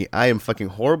already, I am fucking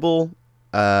horrible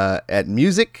at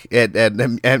music, at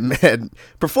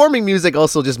performing music,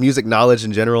 also just music knowledge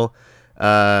in general.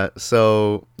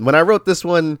 So when I wrote this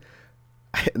one,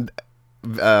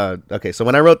 okay, so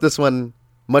when I wrote this one,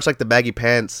 much like the baggy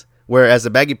pants, whereas the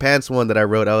baggy pants one that I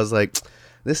wrote, I was like,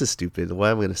 this is stupid. Why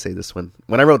am I going to say this one?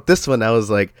 When I wrote this one, I was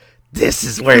like, this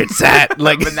is where it's at.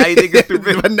 Like, But now you think it's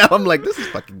stupid. But now I'm like, this is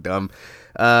fucking dumb.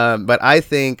 But I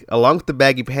think, along with the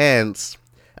baggy pants,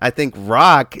 I think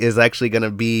rock is actually going to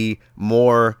be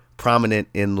more prominent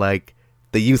in like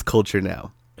the youth culture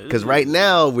now. Because right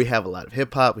now we have a lot of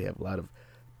hip hop, we have a lot of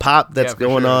pop that's for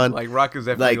going sure. on. Like Rock is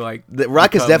definitely like the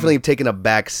Rock is become- definitely taking a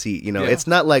back seat. You know, Yeah. it's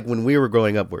not like when we were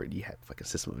growing up where you had fucking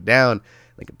System of a Down,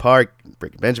 Linkin Park,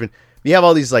 Breaking Benjamin. You have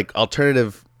all these like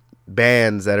alternative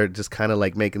bands that are just kind of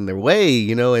like making their way,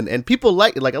 you know, and people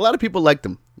like a lot of people like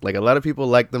them. Like a lot of people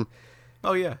like them,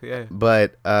 Oh yeah, yeah.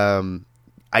 but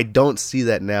I don't see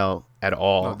that now at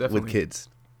all No, with definitely. kids.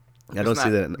 I It's don't see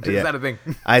that. It's Yeah. not a thing.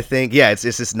 I think it's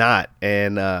just not,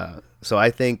 and so I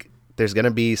think there's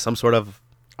gonna be some sort of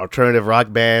alternative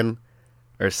rock band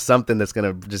or something that's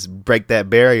gonna just break that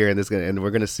barrier, and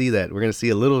we're gonna see that. We're gonna see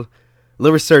a little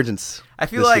resurgence. I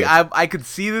feel this like year. I could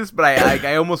see this, but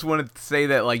I almost wanted to say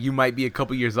that like you might be a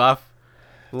couple years off.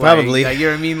 Like, Probably. Like, you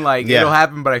know what I mean? Like Yeah. it'll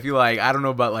happen, but I feel like I don't know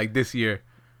about like this year.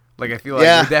 Like I feel like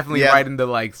Yeah, we're definitely yeah. right into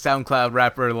like SoundCloud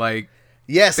rapper like.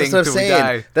 Yes, that's thing what I'm till we saying.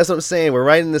 die. That's what I'm saying. We're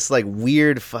writing this like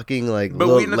weird fucking like But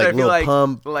little, we know that I feel little like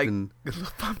pump. like and-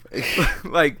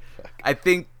 like I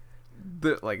think.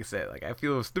 Like I said, like I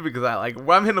feel stupid because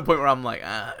I'm hitting a point where I'm like,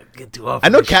 get too off. I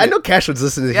know. this shit. I know. Cash was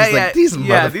listening. He's like these these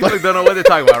motherfuckers. like don't know what they're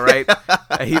talking about, right?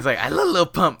 And he's like, I love Lil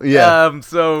Pump. Yeah.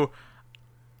 So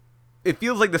it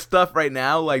feels like the stuff right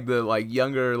now, like the like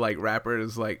younger like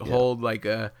rappers, like hold like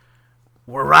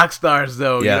we're rock stars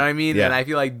though. Yeah. You know what I mean? Yeah. And I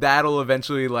feel like that'll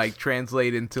eventually like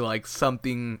translate into like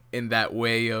something in that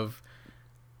way of,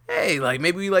 hey, like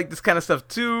maybe we like this kind of stuff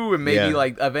too, and maybe Yeah.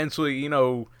 like eventually,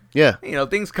 Yeah.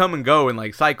 things come and go in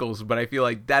like cycles, but I feel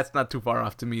like that's not too far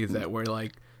off to me. Is that where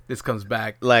like this comes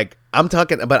back? Like I'm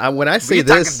talking, but when I say We're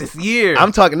talking this, this year.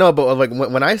 I'm talking but like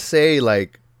when I say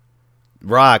like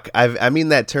rock, I mean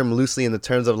that term loosely in the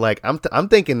terms of like I'm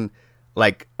thinking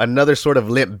like another sort of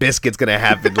Limp Bizkit's gonna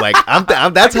happen. Like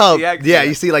that's how. see, I can see Yeah, that.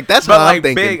 you see, like that's but how like I'm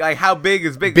thinking. big, like how big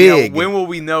is big? Big. When will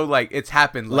we know like it's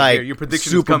happened? Like your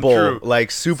predictions Super come Bowl, true. like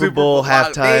Super Bowl They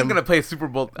halftime. ain't gonna play Super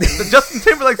Bowl. Justin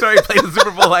Timberlake's already played the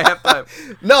Super Bowl at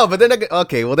halftime. No, but they're not.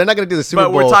 Okay, well they're not gonna do the Super But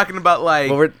Bowl. we're talking about like.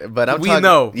 But I'm we talking,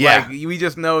 know. Yeah, Like, we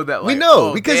just know that. Like, we know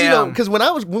oh, because damn. because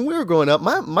when we were growing up,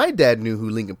 my dad knew who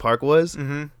Linkin Park was,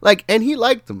 like, and he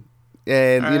liked them,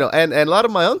 and All right. and a lot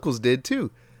of my uncles did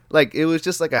too. Like it was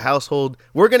just like a household.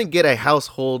 We're gonna get a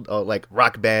household like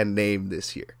rock band name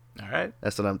this year. All right.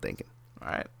 That's what I'm thinking. All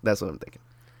right. That's what I'm thinking.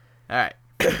 All right.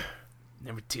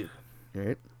 Number 2. All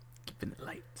right. Keeping it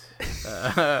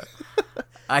light.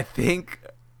 I think,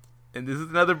 and this is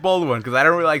another bold one because I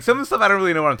don't really like some of the stuff. I don't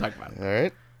really know what I'm talking about. All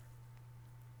right.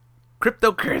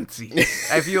 Cryptocurrency.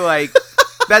 I feel like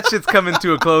that shit's coming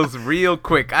to a close real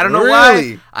quick. I don't know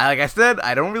Really? why. Like I said,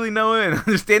 I don't really know it and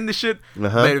understand the shit, Uh-huh.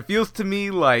 but it feels to me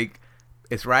like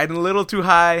it's riding a little too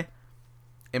high,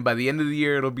 and by the end of the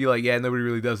year, it'll be like, yeah, nobody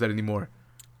really does that anymore.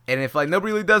 And if like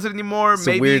nobody really does it anymore, It's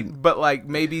a maybe, weird- but like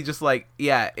maybe just like,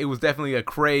 yeah, it was definitely a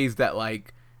craze that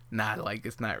like, nah, like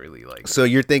it's not really like. So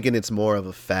you're thinking it's more of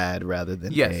a fad rather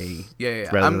than Yes. a Yeah.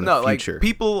 rather I'm than no a like future.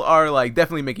 people are like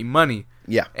definitely making money,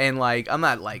 Yeah. and like I'm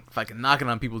not like fucking knocking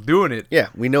on people doing it. Yeah,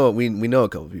 we know it. We know a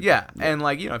couple people. Yeah, and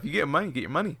like if you get money, get your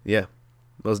money. Yeah,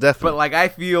 most definitely. But like I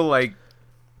feel like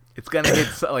it's gonna hit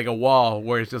like a wall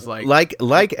where it's just like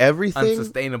everything.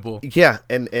 unsustainable. Yeah,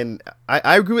 and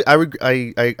I agree with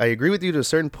I agree with you to a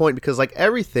certain point because like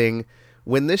everything,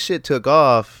 when this shit took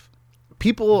off,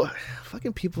 people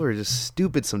are just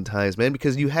stupid sometimes, man.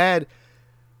 Because you had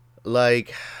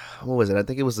like what was it? I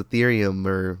think it was Ethereum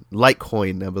or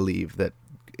Litecoin, I believe, that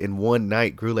in one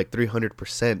night grew like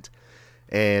 300%,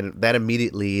 and that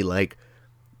immediately like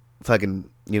fucking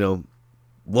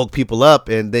woke people up.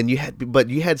 And then you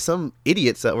had some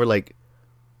idiots that were like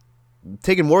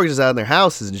taking mortgages out of their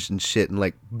houses and shit and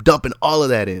like dumping all of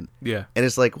that in. Yeah, And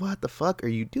it's like, what the fuck are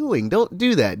you doing? Don't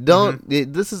do that. Don't.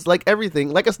 This is like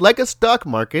everything, like a stock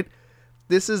market.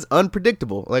 This is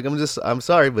unpredictable. Like I'm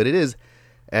sorry, but it is.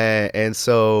 And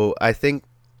so I think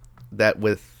that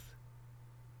with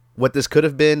what this could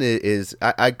have been is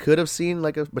I could have seen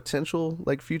like a potential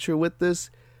like future with this,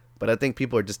 but I think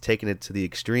people are just taking it to the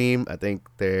extreme. I think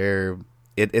they're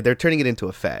turning it into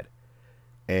a fad,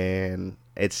 and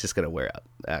it's just gonna wear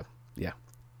out. Yeah,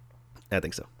 I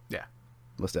think so. yeah.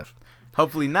 Most definitely.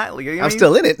 Hopefully not. Like, you know what I I'm mean?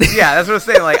 still in it. Yeah, that's what I'm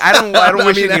saying. Like I don't I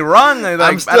wish mean, any wrong. Like,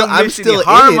 I don't wish still any in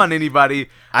harm it. on anybody.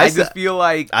 I just feel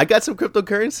like I got some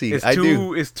cryptocurrency. it's I too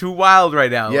do. it's too wild right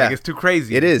now. Yeah. Like it's too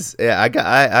crazy. It is. Yeah,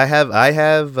 I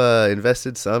have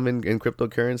invested some in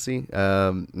cryptocurrency.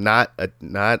 Not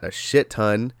a shit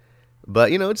ton,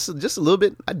 but it's just a little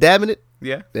bit. I dab in it.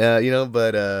 Yeah.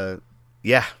 But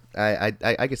yeah, I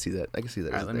can see that. I can see that.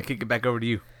 All as right, a let me thing. kick it back over to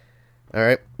you. All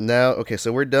right, now okay,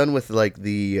 so we're done with like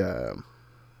the.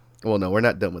 Well, no, we're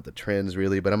not done with the trends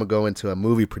really, but I'm gonna go into a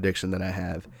movie prediction that I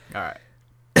have. All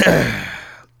right.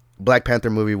 Black Panther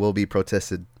movie will be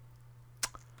protested.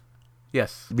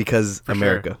 Yes. because For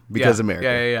America. sure. Because Yeah. America.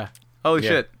 Yeah. Holy Yeah.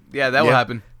 shit. Yeah, that will Yeah.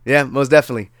 happen. Yeah, most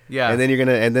definitely. Yeah. And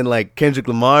then like Kendrick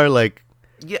Lamar like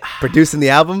Yeah. producing the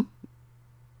album.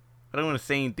 I don't want to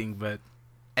say anything, but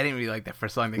I didn't really like that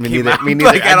first song that Me came neither. out. Me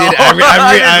neither. Like, at all.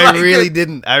 I just really like-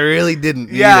 didn't. I really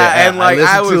didn't. Yeah, either. and like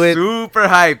I was listened to it. super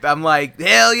hyped. I'm like,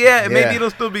 hell yeah, and maybe Yeah. it'll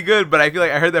still be good. But I feel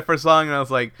like I heard that first song and I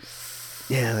was like,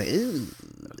 Yeah, like, ew.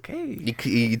 okay,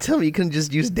 You tell me you couldn't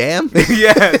just use "damn"?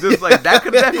 yeah, just like that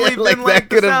could definitely Yeah, been like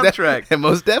the could've soundtrack.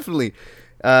 most definitely.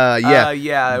 Yeah,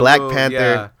 Yeah, Black well, Panther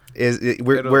yeah.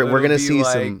 we're It'll gonna be see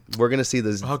like- some. We're gonna see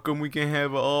this. How come we can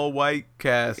have an all white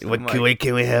cast? What I'm can, like, wait,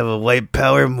 can we have a white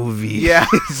power movie? Yeah.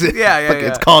 Yeah, Fuck, yeah.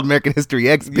 It's called American History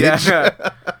X, bitch.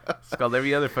 Yeah, it's called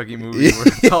every other fucking movie where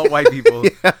it's all white people.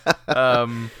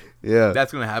 Yeah,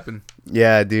 That's gonna happen.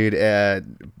 yeah, dude.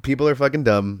 People are fucking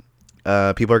dumb.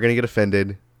 People are gonna get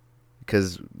offended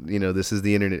because this is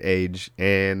the internet age,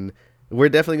 and we're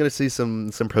definitely gonna see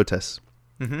some protests,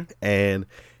 Hmm. and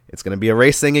it's gonna be a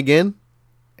race thing again,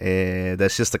 and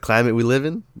that's just the climate we live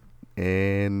in.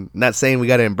 And not saying we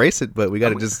gotta embrace it, but we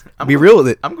gotta just be real with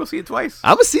it. I'm gonna see it twice.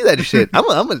 I'm gonna see that shit. I'm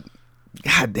a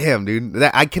god damn, dude.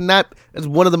 I cannot. That's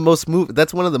one of the most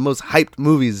hyped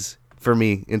movies for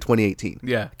me in 2018.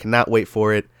 Yeah. Cannot wait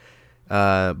for it.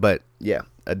 But yeah,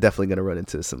 I'm definitely gonna run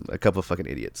into a couple of fucking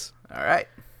idiots. All right.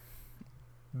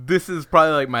 This is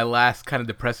probably like my last kind of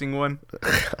depressing one.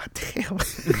 God damn.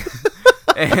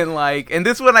 and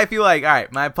this one I feel like, all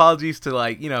right, my apologies to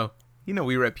like,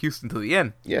 we rep Houston to the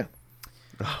end. Yeah.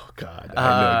 Oh god.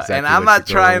 I know exactly and I'm what not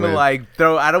you're going trying to with. like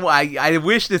throw. I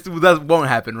wish this won't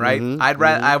happen, right? Mhm,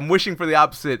 I'm wishing for the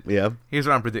opposite. Yeah. Here's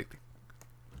what I'm predicting.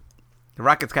 The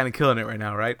Rockets kind of killing it right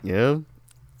now, right? Yeah.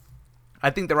 I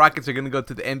think the Rockets are going to go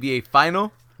to the NBA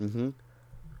final, Mm-hmm.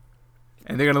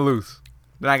 and they're going to lose.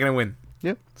 They're not going to win.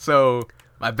 Yep. So,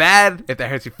 my bad if that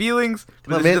hurts your feelings.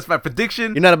 But on, this man. is just my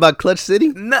prediction. You're not about Clutch City?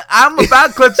 No, I'm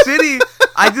about Clutch City.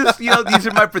 I just, these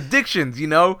are my predictions, It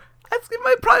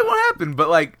probably won't happen, but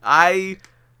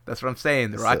that's what I'm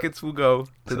saying. The Rockets will go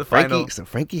to the final, So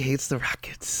Frankie hates the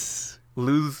Rockets.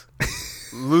 lose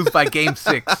by game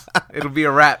 6. It'll be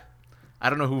a wrap. I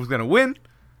don't know who's going to win.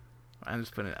 I'm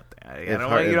just putting it out there. I don't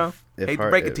want, hate to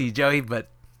break it to you, Joey, but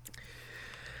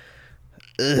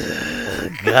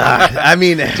God, I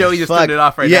mean, Joey just fuck. turned it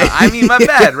off right Yeah. now. I mean, my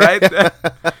bad, right?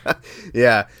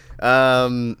 Yeah.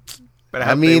 But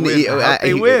I mean,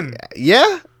 they win.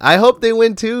 Yeah, I hope they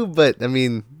win too. But I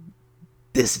mean,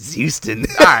 this is Houston.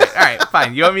 All right,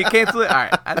 fine. You want me to cancel it? All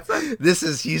right. This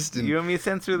is Houston. You want me to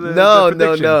censor the No,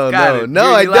 predictions? no, Got no, it. no.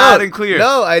 Hear I you loud don't. and clear.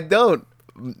 No, I don't.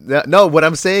 No, what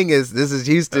I'm saying is this is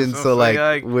Houston, That's so what I'm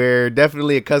like saying, we're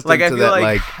definitely accustomed Like I to feel that.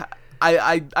 like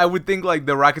Like I would think like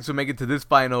the Rockets will make it to this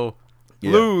final,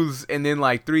 Yeah. lose, and then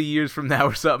like 3 years from now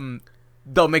or something,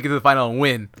 they'll make it to the final and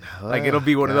win. Like it'll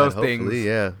be one of those things. hopefully,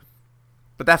 yeah.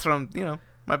 But that's what I'm.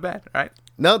 My bad. All right.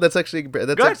 No, that's actually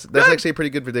Good. actually a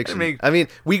pretty good prediction. I mean,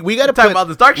 we got to Talking put about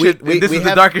this dark shit. we- and this we is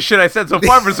have- the darkest shit I said so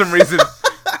far for some reason.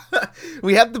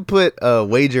 We have to put a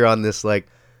wager on this. Like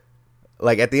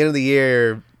at the end of the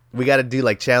year, we got to do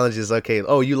like challenges. Okay,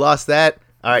 oh, you lost that.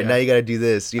 All right, Yeah. now you got to do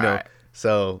this. All right.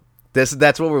 So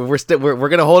that's what we're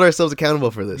gonna hold ourselves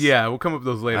accountable for this. Yeah, we'll come up with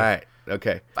those later. All right.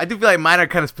 Okay. I do feel like mine are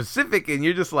kind of specific, and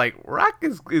you're just like, Rock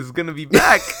is gonna be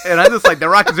back, and I'm just like, the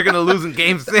Rockets are gonna lose in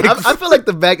Game 6. I feel like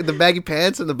the baggy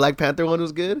pants and the Black Panther one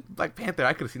was good. Black Panther,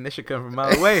 I could have seen that shit coming from a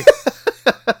mile away.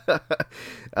 All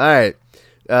right.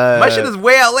 My shit is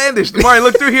way outlandish. The more I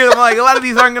look through here, I'm like, a lot of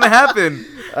these aren't gonna happen.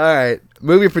 All right,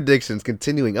 movie predictions.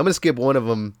 Continuing, I'm gonna skip one of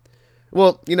them.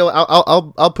 Well,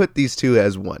 I'll put these two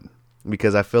as one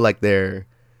because I feel like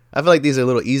these are a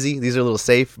little easy. These are a little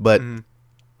safe, but I'm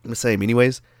the same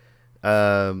anyways.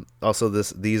 Also,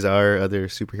 these are other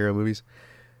superhero movies.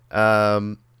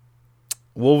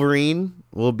 Wolverine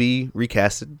will be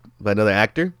recasted by another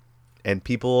actor, and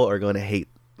people are going to hate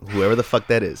whoever the fuck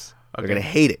that is. They're Okay. going to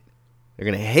hate it. They're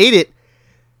going to hate it.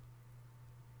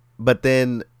 But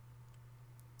then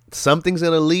something's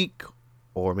going to leak,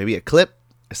 or maybe a clip,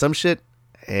 or some shit,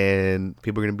 and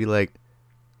people are going to be like,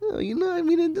 oh, I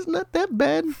mean, it's not that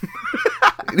bad.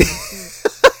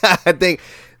 I think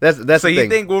that's So the thing. you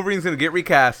think Wolverine's gonna get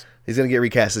recast He's going to get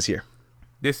recast this year.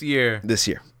 this year? This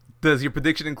year. Does your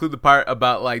prediction include the part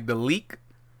about like the leak,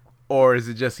 or is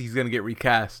it just he's gonna get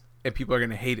recast and people are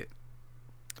gonna hate it?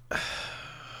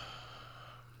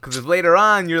 Because if later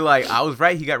on you're like, I was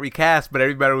right, he got recast, but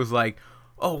everybody was like,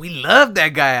 oh, we love that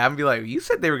guy. I'm be like, you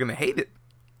said they were gonna hate it.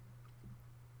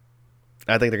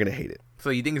 I think they're going to hate it. So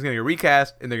you think he's gonna get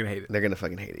recast and they're gonna hate it? They're going to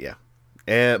fucking hate it,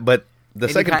 yeah. But the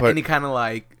second part... any kind of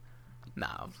like, nah,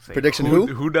 I'll say Prediction who?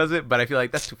 Who does it? But I feel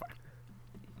like that's too far.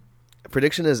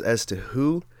 Prediction is as to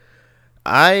who.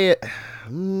 I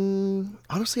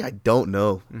honestly I don't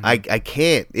know. I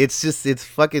can't. It's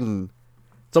fucking.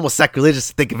 It's almost sacrilegious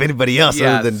to think of anybody else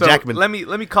other than Jackman. Let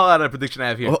me call out a prediction I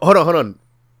have here. Hold on.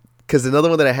 Because another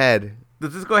one that I had.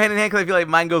 Does this go hand in hand? Because I feel like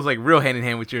mine goes like real hand in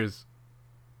hand with yours.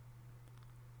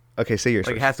 Okay, say yours.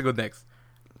 Like first. it has to go next.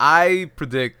 I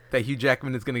predict that Hugh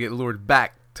Jackman is gonna get lured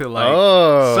back to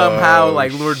somehow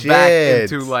lured back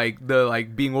into the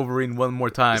being Wolverine one more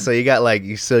time. So you got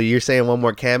so you're saying one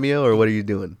more cameo, or what are you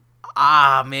doing?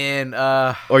 Ah man.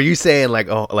 Or are you saying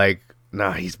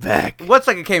nah, he's back? What's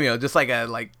like a cameo? Just like a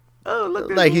oh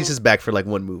look. He's just back for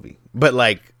one movie, but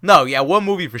no, yeah, one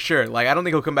movie for sure. I don't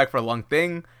think he'll come back for a long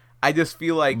thing. I just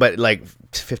feel like, but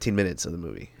 15 minutes of the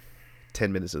movie,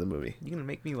 10 minutes of the movie. You gonna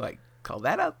make me call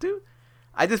that out too?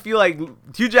 I just feel like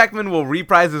Hugh Jackman will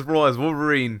reprise his role as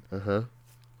Wolverine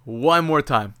one more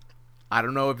time. I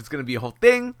don't know if it's going to be a whole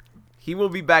thing. He will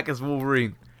be back as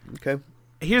Wolverine. Okay.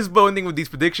 Here's the one thing with these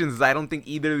predictions is I don't think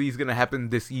either of these going to happen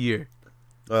this year.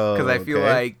 Oh, because I feel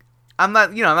like I'm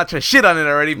not trying to shit on it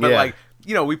already, but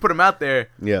we put them out there.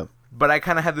 Yeah. But I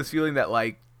kind of have this feeling that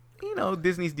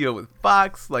Disney's deal with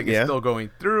Fox it's still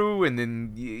going through, and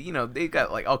then they got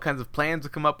all kinds of plans to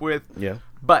come up with. Yeah.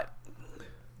 But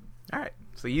all right.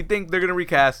 So you think they're gonna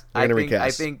recast? I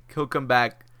think he'll come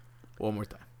back one more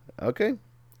time. Okay.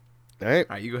 All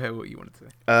right. You go ahead with what you wanted to say.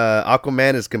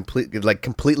 Aquaman is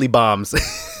completely bombs.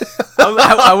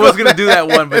 I was gonna do that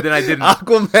one, but then I didn't.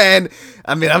 Aquaman.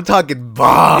 I mean, I'm talking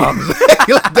bombs.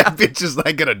 That bitch is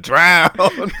gonna drown.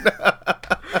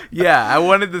 Yeah, I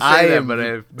wanted to say that, but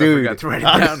I forgot to write it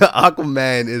down.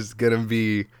 Aquaman is gonna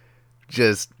be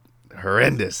just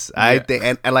horrendous. Yeah. I think,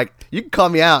 and you can call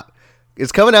me out.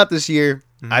 It's coming out this year.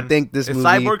 Mm-hmm. I think this movie... Is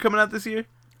Cyborg coming out this year?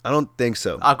 I don't think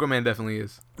so. Aquaman definitely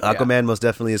is. Aquaman most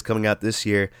definitely is coming out this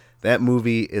year. That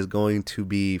movie is going to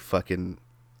be fucking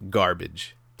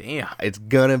garbage. Damn. It's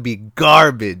gonna be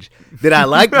garbage. Did I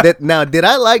like that? Now, did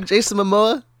I like Jason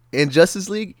Momoa in Justice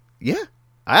League? Yeah,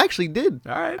 I actually did.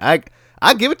 All right.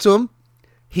 I give it to him.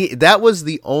 That was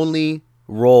the only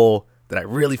role that I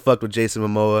really fucked with Jason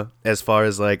Momoa as far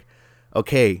as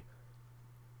okay,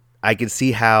 I can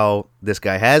see how this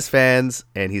guy has fans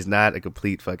and he's not a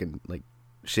complete fucking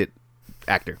shit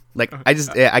actor. I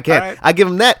can't. Right. I give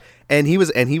him that, and he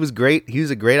was great. He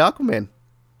was a great Aquaman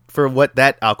for what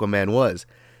that Aquaman was.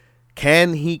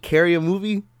 Can he carry a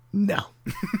movie? No,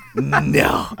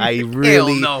 no. I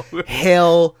really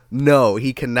hell no.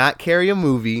 He cannot carry a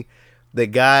movie. The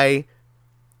guy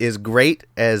is great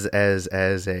as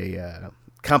a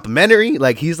complimentary.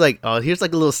 He's here's a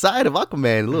little side of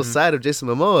Aquaman, a little side of Jason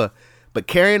Momoa, but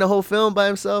carrying a whole film by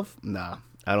himself, nah.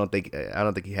 I don't think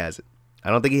he has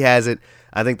it.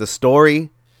 I think the story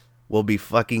will be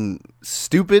fucking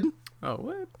stupid. Oh,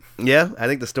 what? Yeah, I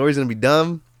think the story's gonna be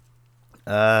dumb.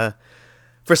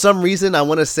 For some reason, I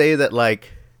want to say that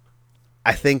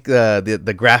I think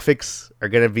the graphics are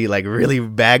gonna be really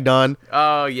bagged on.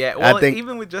 Oh yeah, well, I think,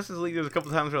 even with Justice League, there's a couple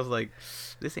times where I was like,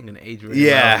 this ain't gonna age very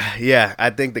well. Yeah.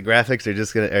 I think the graphics are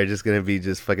just gonna be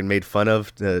just fucking made fun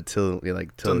of till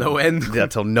no end. Yeah,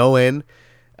 till no end.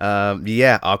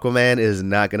 Aquaman is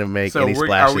not gonna make any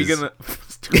splashes. Are we gonna?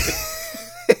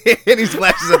 Any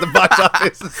splashes at the box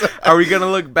office? Are we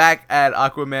gonna look back at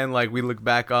Aquaman like we look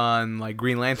back on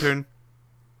Green Lantern?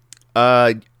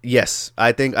 Yes.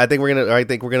 I think we're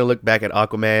gonna look back at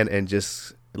Aquaman and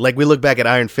just we look back at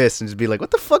Iron Fist and just be like, what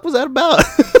the fuck was that about?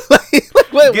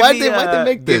 Why'd they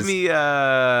make this? Give me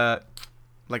a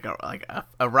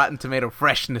Rotten Tomato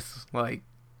freshness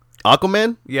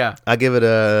Aquaman? Yeah. I give it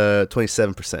a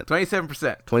 27%.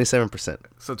 27%. 27%.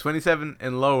 So 27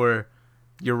 and lower,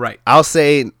 you're right. I'll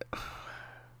say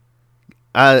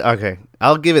okay.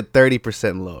 I'll give it 30%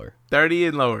 and lower. 30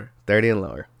 and lower. 30 and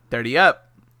lower. 30 up.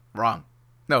 Wrong.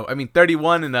 No, I mean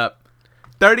 31 and up.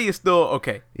 30 is still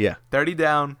okay. Yeah. 30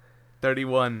 down,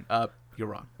 31 up. You're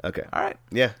wrong. Okay. All right.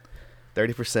 Yeah.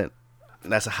 30%.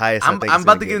 That's the highest. I'm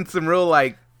about to get in some real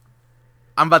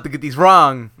I'm about to get these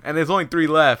wrong, and there's only 3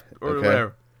 left or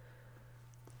whatever.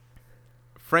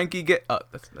 Frankie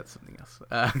that's something else.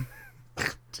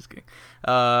 Just kidding.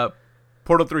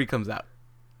 Portal 3 comes out.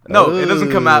 No, It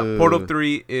doesn't come out. Portal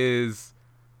 3 is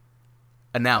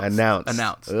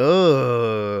announced.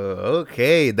 Oh,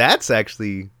 okay. That's a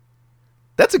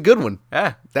good one.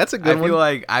 Yeah, that's a good one. I feel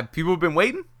like people have been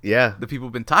waiting. Yeah, the people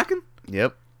have been talking.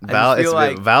 Yep. Valve hasn't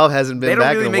been back in a while. They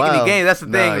don't really make any games. That's the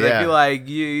thing. I feel like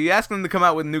you ask them to come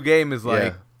out with a new game is nah.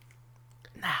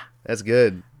 That's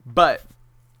good. But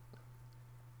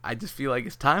I just feel like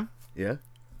it's time. Yeah.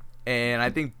 And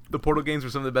I think the Portal games were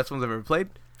some of the best ones I've ever played.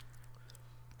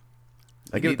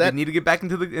 I give it that. They need to get back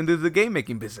into the game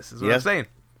making business. Is what I'm saying.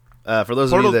 For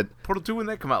those of you that Portal 2, when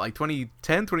that come out, like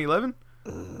 2010, 2011?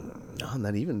 No,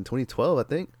 not even 2012. I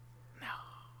think.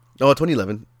 No. Oh,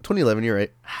 2011. 2011. You're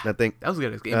right. I think that was a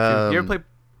good game too. You ever play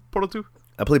Portal 2?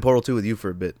 I played Portal 2 with you for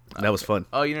a bit. And that was fun.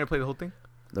 Oh, you never played the whole thing?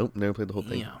 Nope, never played the whole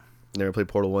thing. Yeah. Never played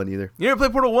Portal 1 either. You never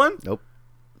played Portal 1? Nope.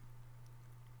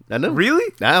 I know.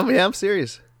 Really? I'm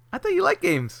serious. I thought you liked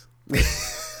games.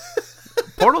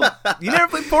 Portal? You never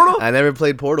played Portal? I never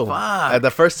played Portal. Fuck.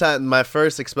 The first time, my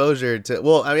first exposure to...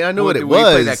 Well, I mean, I knew what it Did you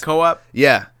play was. that co-op?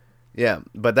 Yeah.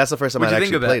 But that's the first time I What'd you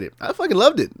actually think of played it. I fucking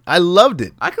loved it. I loved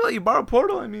it. I could let you borrow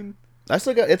Portal. I mean... I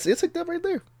still got... It's hooked up right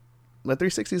there. My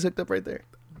 360 is hooked up right there.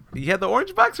 You had the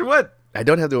orange box or what? I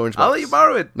don't have the orange box. I'll let you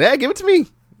borrow it. Yeah, give it to me.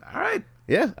 All right.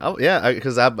 Yeah,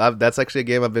 because that's actually a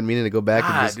game I've been meaning to go back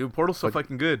and just... Dude, Portal's so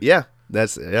fucking good. Yeah,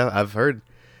 I've heard.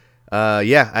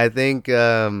 I think...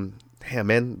 damn,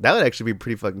 man, that would actually be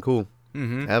pretty fucking cool.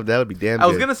 Mm-hmm. That would be damn good. I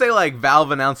was gonna say, like,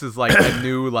 Valve announces, like, a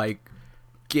new, like,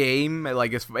 game.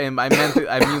 Like, and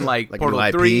I mean, like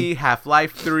Portal 3,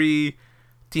 Half-Life 3,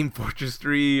 Team Fortress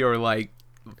 3, or, like,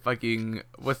 fucking...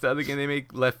 What's the other game they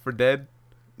make? Left 4 Dead?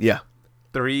 Yeah.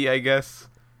 3, I guess.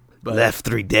 But, Left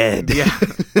 3 Dead. Yeah.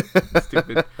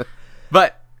 Stupid.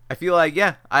 But I feel like,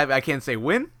 I can't say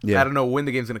when. Yeah. I don't know when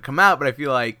the game's going to come out, but I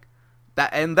feel like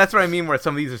that, and that's what I mean where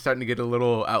some of these are starting to get a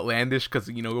little outlandish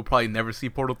because, we'll probably never see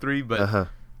Portal 3, but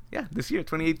this year,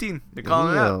 2018, they're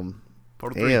calling it out.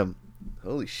 Portal 3. Damn.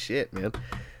 Holy shit, man.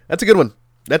 That's a good one.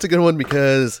 That's a good one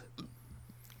because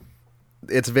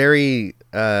it's very,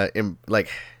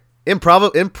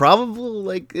 improbable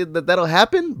like that'll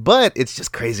happen, but it's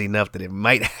just crazy enough that it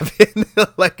might happen.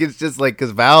 Like it's just like because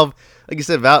Valve, like you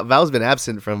said, Valve's been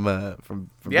absent from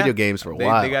video games for a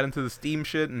while. They got into the Steam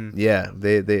shit and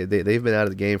they've been out of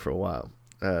the game for a while.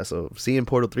 So seeing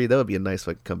Portal 3, that would be a nice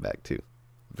fucking comeback too,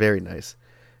 very nice,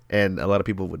 and a lot of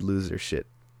people would lose their shit.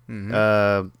 Mm-hmm.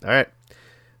 All right,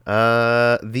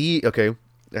 I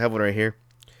have one right here.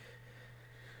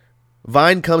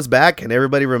 Vine comes back and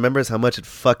everybody remembers how much it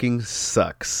fucking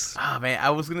sucks. Oh man,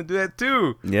 I was gonna do that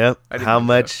too. Yep. How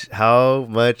much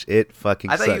it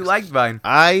fucking sucks. I thought you liked Vine.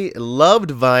 I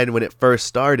loved Vine when it first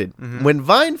started. Mm-hmm. When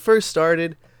Vine first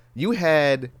started, you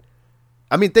had,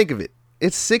 I mean, think of it.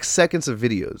 It's 6 seconds of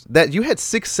videos. That you had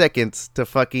 6 seconds to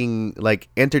fucking like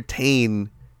entertain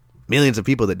millions of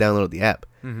people that downloaded the app.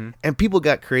 Mm-hmm. And people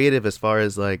got creative as far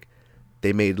as like,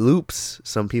 they made loops.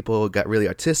 Some people got really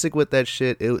artistic with that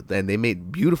shit. And they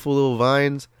made beautiful little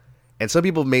vines. And some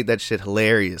people made that shit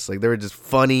hilarious. Like, they were just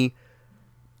funny.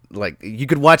 Like, you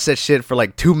could watch that shit for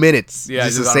like 2 minutes. Yeah,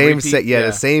 just the same set. Yeah, yeah,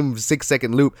 the same 6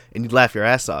 second loop. And you'd laugh your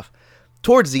ass off.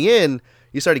 Towards the end,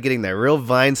 you started getting that real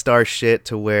Vine star shit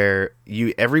to where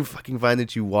every fucking Vine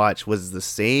that you watch was the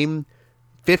same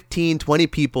 15, 20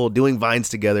 people doing Vines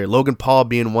together. Logan Paul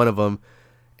being one of them.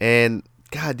 And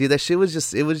God, dude, that shit was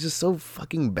just so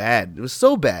fucking bad. It was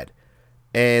so bad.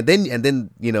 And then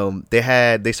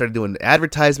they started doing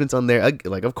advertisements on there,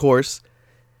 like, of course.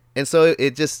 And so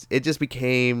it just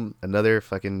became another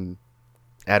fucking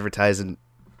advertising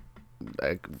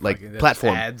like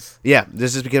platform. Ads. Yeah,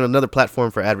 this just became another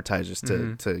platform for advertisers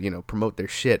to promote their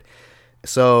shit.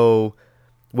 So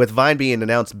with Vine being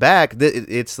announced back,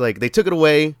 it's like they took it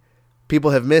away.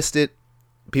 People have missed it.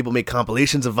 People make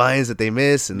compilations of Vines that they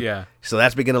miss, and so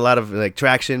that's been getting a lot of like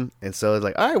traction. And so it's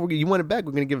like, all right, you want it back?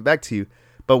 We're gonna give it back to you.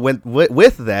 But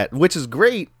with that, which is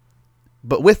great,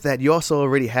 but with that, you also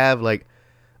already have like,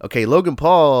 okay, Logan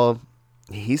Paul,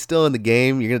 he's still in the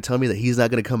game. You're gonna tell me that he's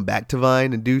not gonna come back to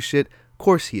Vine and do shit? Of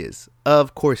course he is.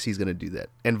 Of course he's gonna do that,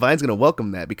 and Vine's gonna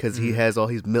welcome that because he has all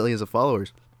these millions of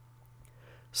followers.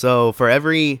 So for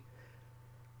every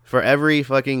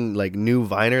fucking like new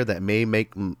Viner that may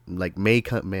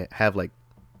have like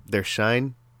their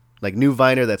shine, like new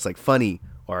Viner that's like funny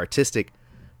or artistic,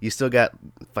 you still got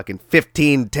fucking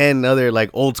 15, 10 other like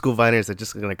old school Viners that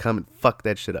just gonna come and fuck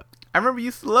that shit up. I remember you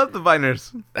used to love the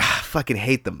Viners. I fucking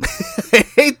hate them. I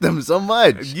hate them so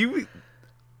much.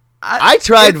 I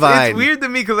tried Vine. It's weird to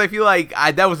me because I feel like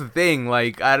that was the thing.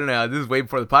 Like, I don't know. This is way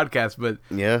before the podcast, but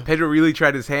Pedro really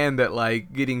tried his hand at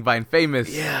like getting Vine famous.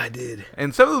 Yeah, I did.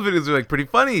 And some of those videos were like pretty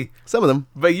funny. Some of them.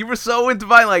 But you were so into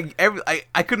Vine, like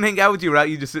I couldn't hang out with you without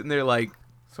you just sitting there like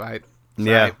swipe.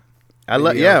 Yeah. I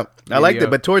liked it,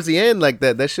 but towards the end, like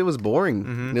that shit was boring.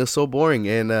 Mm-hmm. It was so boring,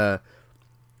 and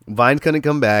Vine couldn't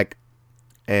come back,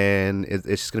 and it's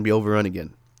just gonna be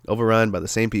overrun by the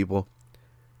same people.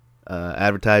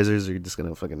 Advertisers are just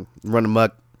gonna fucking run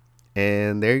amok,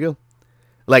 and there you go.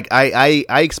 Like I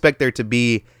expect there to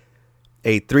be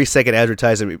a 3-second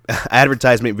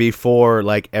advertisement before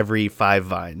like every 5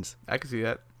 Vines. I can see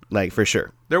that. like for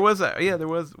sure. There was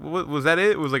was that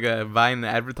it? It was like a Vine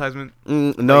advertisement.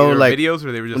 No, like videos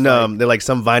where they were just no, they're like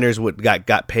some Viners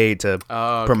got paid to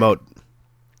promote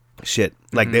shit.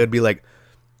 Like they would be like,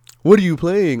 "What are you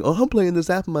playing? Oh, I'm playing this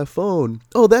app on my phone.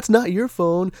 Oh, that's not your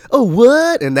phone. Oh,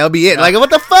 what?" And that'll be it. Like, what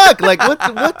the fuck? Like, what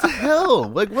the hell?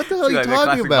 Like, what the hell are you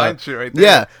talking about? Shit right there.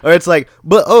 Yeah, or it's like,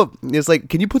 it's like,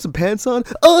 can you put some pants on?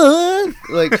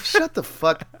 Like, shut the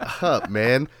fuck up,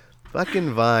 man.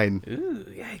 Fucking Vine. Ooh,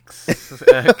 yikes.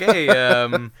 Okay,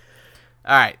 all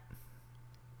right.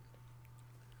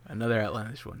 Another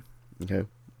outlandish one. Okay.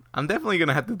 I'm definitely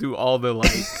gonna have to do all the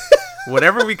like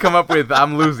whatever we come up with.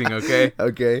 I'm losing. Okay.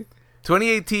 Okay.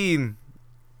 2018,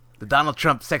 the Donald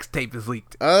Trump sex tape is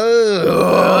leaked.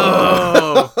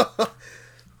 Oh.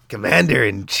 Commander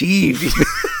in Chief.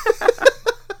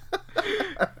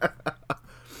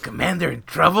 Commander in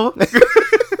trouble.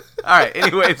 All right.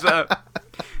 Anyways,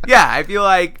 yeah, I feel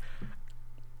like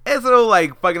it's a little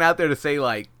like fucking out there to say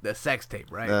like the sex tape,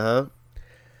 right? Uh-huh.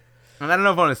 And I don't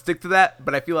know if I want to stick to that,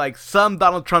 but I feel like some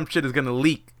Donald Trump shit is gonna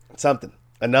leak. Something.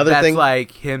 Another That's thing.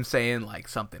 like him saying like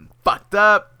something fucked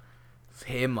up. It's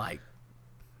him like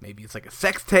maybe it's like a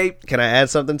sex tape. Can I add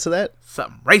something to that?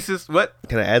 Something racist. What?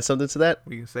 Can I add something to that?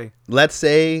 What are you gonna say? Let's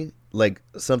say like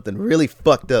something really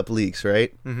fucked up leaks,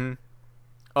 right? Mm-hmm.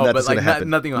 Oh, Nothing's but like gonna happen.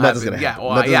 nothing will Nothing's happen. gonna happen. Yeah,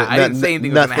 well, Nothing's yeah. gonna- I didn't say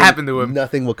anything was gonna happen to him.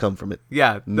 Nothing will come from it.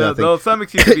 Yeah, Nothing. there'll some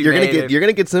excuse to be you're made.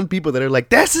 gonna get some people that are like,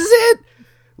 "This is it.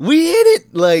 We hit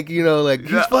it." Like, you know, like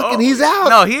he's out.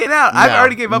 No, he ain't out. I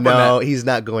already gave up on that. No, he's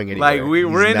not going anywhere. Like we're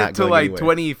He's in not it till going like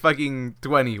anywhere.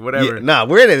 2020, whatever. Yeah, nah,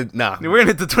 we're in it. Nah, We're in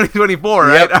it to 2024,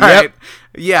 right? Yep, All yep. right.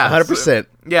 Yeah, 100%.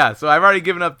 Yeah, so I've already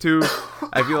given up two.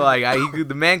 I feel like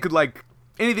the man could like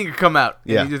anything could come out,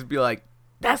 and Yeah. he'd just be like,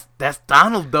 "That's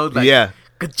Donald, though." Like, Yeah.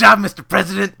 Good job, Mr.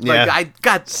 President. Yeah. Like I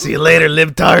got. See you later,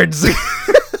 libtards.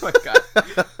 Oh my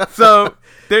God. So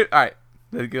there. All right,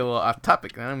 let's get a little off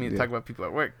topic. I don't mean to talk about people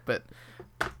at work, but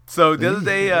so the other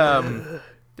day,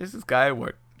 there's this guy at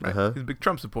work. Right? Uh-huh. He's a big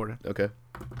Trump supporter, Okay.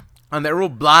 and they're real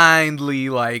blindly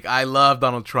like, "I love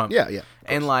Donald Trump." Yeah, yeah.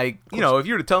 And like, you know, if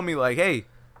you were to tell me like, hey,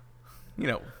 you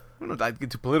know, I don't know if I'd get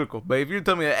too political, but if you were to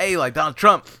tell me, hey, like Donald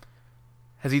Trump,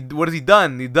 what has he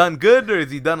done? He done good, or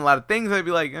has he done a lot of things? I'd be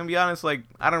like, I'm gonna be honest, like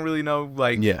I don't really know.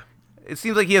 Like, Yeah. it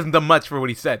seems like he hasn't done much for what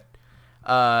he said.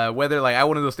 Whether like I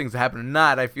wanted those things to happen or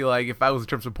not, I feel like if I was a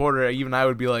Trump supporter, even I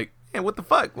would be like, hey, what the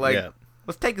fuck? Like, Yeah.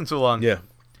 what's taking so long? Yeah.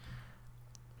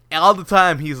 And all the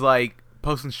time he's like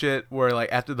posting shit where like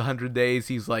after the 100 days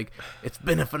he's like, it's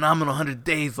been a phenomenal 100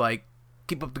 days, like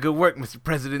keep up the good work, Mr.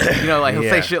 President. You know, like he'll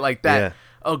say Yeah. shit like that. Yeah.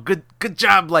 Oh, good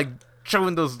job, like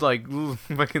showing those like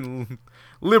fucking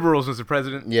liberals, Mr.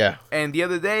 President. Yeah. And the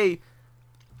other day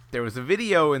there was a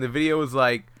video, and the video was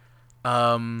like,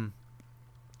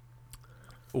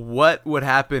 what would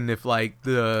happen if like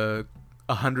the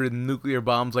 100 nuclear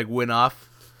bombs like went off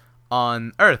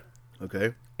on Earth?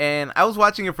 Okay. And I was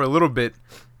watching it for a little bit,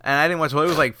 and I didn't watch it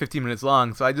was like 15 minutes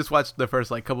long, so I just watched the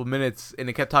first like couple minutes, and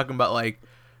it kept talking about like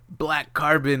black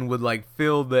carbon would like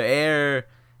fill the air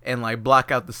and like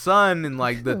block out the sun, and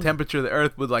like the temperature of the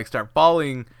earth would like start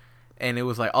falling, and it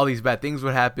was like all these bad things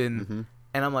would happen. Mm-hmm.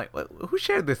 And I'm like, who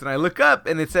shared this? And I look up,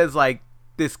 and it says like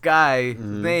this guy, his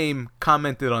name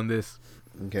commented on this.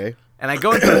 Okay. And I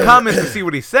go into the comments to see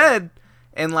what he said,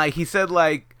 and like he said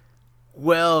like,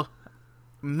 well,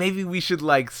 maybe we should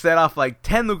like set off like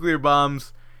 10 nuclear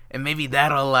bombs, and maybe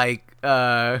that'll like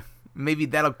maybe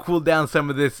that'll cool down some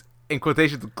of this, in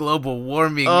quotations, global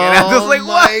warming. And I'm just like,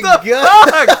 what my the God.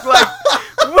 fuck? Like,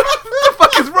 what the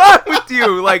fuck is wrong with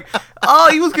you? Like, oh,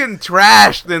 he was getting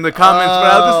trashed in the comments,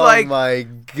 but I was just like, oh my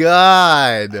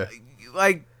God.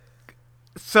 like,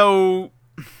 so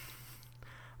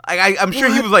I'm sure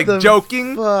he What was like the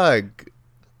joking, Fuck.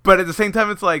 but at the same time,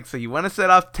 it's like, so you want to set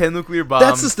off 10 nuclear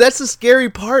bombs? That's the scary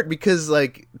part, because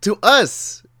like to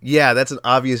us, yeah, that's an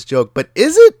obvious joke, but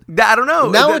is it? I don't know.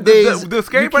 Nowadays, the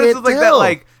scary you part is can't like that, tell.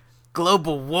 like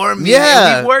global warming.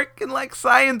 Yeah. And we work in like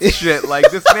science shit. Like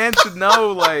this man should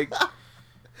know. Like,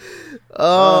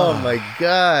 Oh my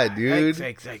God, dude.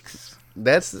 X.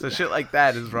 That's So shit like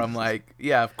that is where I'm like,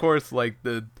 yeah, of course, like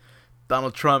the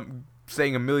Donald Trump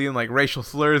saying a million like racial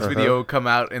slurs video come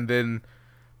out, and then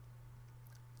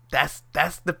that's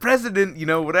the president, you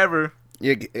know, whatever.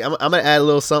 Yeah, I'm gonna add a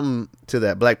little something to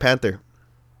that. Black Panther.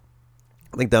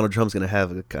 I think Donald Trump's gonna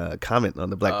have a comment on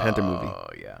the Black Panther movie. Oh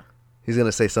yeah. He's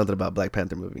gonna say something about Black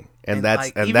Panther movie, and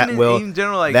like, that even will in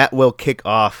general, like, that will kick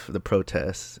off the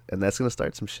protests, and that's gonna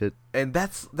start some shit. and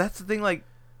that's the thing, like,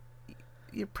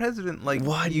 you're president, like,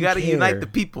 Why do you you gotta care? unite the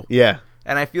people. Yeah,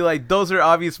 And I feel like those are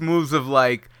obvious moves of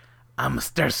like, I'm gonna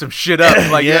stir some shit up.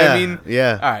 Like, you know what I mean?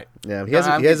 Yeah. All right. Yeah. He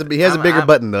has a bigger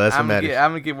button though. That's what matters.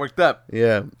 I'm gonna get worked up.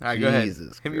 Yeah. All right, go ahead. Hit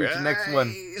me with your next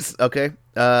one. Okay.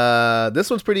 This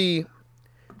one's pretty.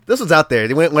 This one's out there.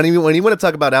 When you want to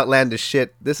talk about outlandish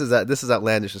shit, this is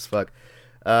outlandish as fuck.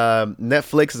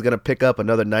 Netflix is gonna pick up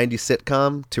another '90s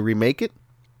sitcom to remake it.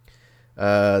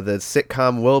 The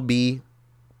sitcom will be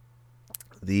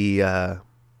the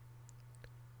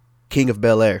King of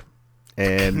Bel-Air.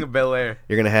 And King of Bel-Air.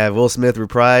 You're gonna have Will Smith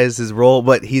reprise his role,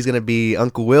 but he's gonna be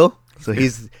Uncle Will. So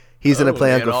he's gonna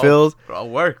play Uncle Phil. It all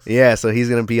works. Yeah, so he's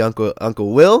gonna be Uncle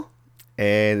Will,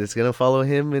 and it's gonna follow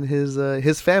him and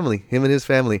his family. Him and his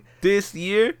family. This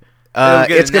year,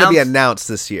 it's gonna be announced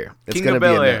this year. It's King gonna of be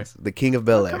Bel-Air. announced. The King of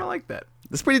Bel-Air. I kind of like that.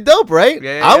 It's pretty dope, right?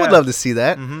 Yeah, I would yeah. love to see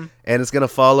that. Mm-hmm. And it's gonna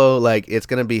follow it's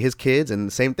gonna be his kids, and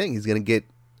the same thing. He's gonna get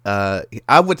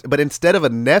but instead of a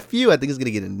nephew, I think he's gonna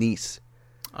get a niece.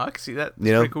 Oh, I can see that.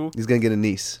 You know, pretty cool. He's gonna get a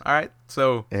niece. All right,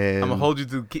 so And I'm gonna hold you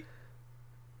to.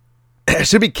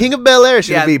 Should it be King of Bel-Air, or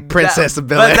should it be Princess of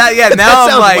Bel-Air? But now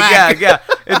That I'm like, whack. yeah.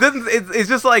 It doesn't. It's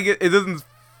just like it doesn't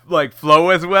like flow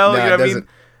as well. No, you know it what I mean? doesn't.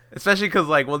 Especially because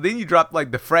then you drop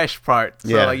like the fresh part. So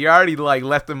Yeah. like you already like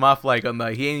left him off like on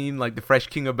the he ain't even like the fresh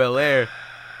King of Bel-Air.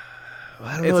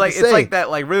 I don't know what to It's say. like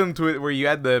that like rhythm to it where you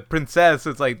had the princess.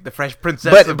 It's like the fresh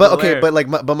princess. of But okay,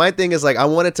 Bel-Air. but my thing is I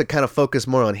wanted to kind of focus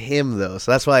more on him though,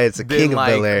 so that's why it's a Then, King of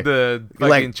like, Bel-Air. the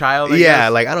fucking child. I yeah,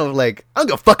 guess. I don't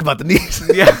give a fuck about the niece.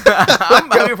 Yeah, I'm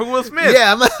here for Will Smith.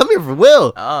 Yeah, I'm here for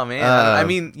Will. Oh man, Uh, I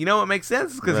mean, you know what makes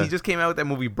sense because right. he just came out with that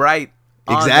movie Bright.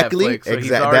 On Exactly, Netflix, so he's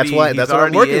exactly. already, That's he's what I'm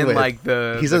already working in, with. Like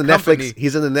He's the in the company. Netflix.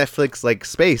 He's in the Netflix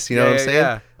space. You know what I'm saying?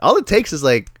 Yeah. All it takes is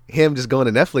him just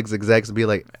going to Netflix execs and be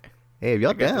like, "Hey, if y'all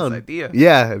I got down, this idea.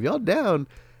 yeah, if y'all down."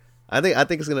 I think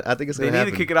it's gonna They need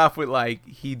happen. to kick it off with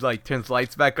he turns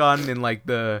lights back on in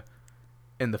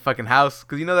in the fucking house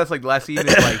because that's like the last scene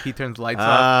is he turns lights off.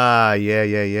 Ah, yeah.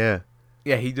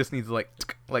 Yeah, he just needs to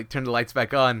turn the lights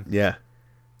back on. Yeah.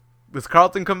 Does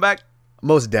Carlton come back?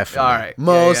 Most definitely. All right.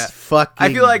 Most Yeah. fucking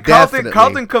I feel like definitely.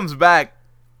 Carlton comes back.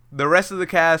 The rest of the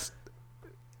cast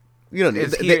You know,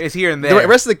 is here and there. the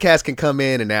rest of the cast can come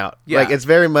in and out. Yeah. It's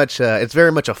very much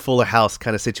a Fuller House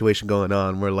kind of situation going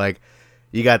on where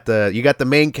you got the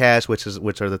main cast which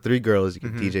are the three girls, you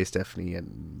got Mm-hmm. DJ, Stephanie,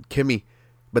 and Kimmy,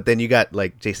 but then you got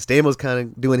Jason Stamos kind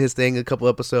of doing his thing a couple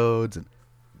episodes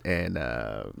and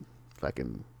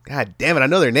fucking god damn it, I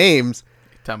know their names.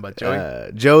 Talking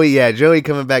about Joey. Joey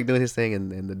coming back doing his thing,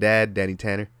 and the dad, Danny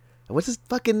Tanner. What's his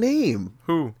fucking name?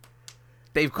 Who?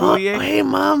 Dave Oh, Coulier? hey,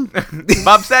 mom.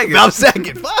 Bob Saget. Bob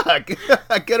Saget. Fuck.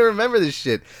 I gotta remember this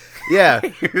shit. Yeah.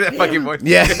 That fucking voice.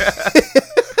 Yeah.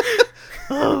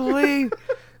 Oh, wait.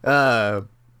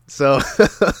 So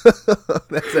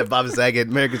that's it. Bob Saget,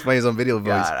 America's Funniest on Video voice.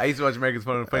 God, I used to watch America's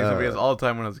Funniest Videos all the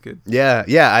time when I was a kid. Yeah.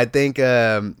 I think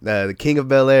the King of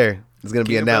Bel-Air is gonna be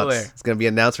King of announced. Bel-Air. It's gonna be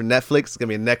announced for Netflix. It's gonna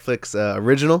be a Netflix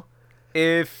original.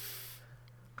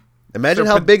 Imagine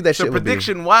how big that shit would be.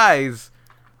 prediction wise,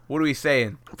 what are we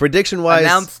saying? Prediction wise,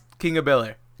 Announced King of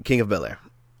Bel-Air. King of Bel-Air.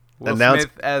 Will Announced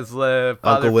Smith as the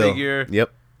father Uncle Will. figure.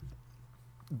 Yep.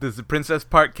 Does the princess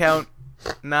part count?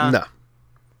 Nah. No.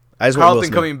 I just want Will Carlton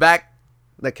Smith. coming back.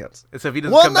 That counts. So if he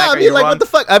doesn't Well, come no, back, I are mean, you wrong? what the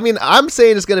fuck? I mean, I'm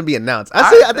saying it's gonna be announced. I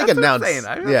think That's what I'm announced. saying.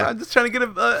 Yeah. I'm just trying to get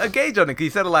a gauge on it because he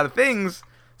said a lot of things.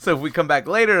 So if we come back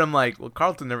later, I'm like, well,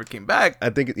 Carlton never came back. I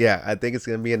think it's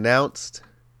gonna be announced,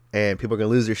 and people are gonna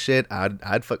lose their shit.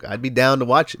 I'd be down to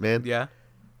watch it, man. Yeah.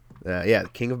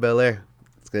 King of Bel-Air.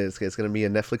 It's gonna be a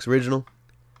Netflix original.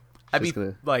 I'd be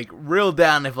Just real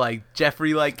down if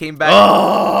Jeffrey came back.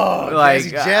 Oh,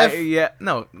 Jazzy Jeff.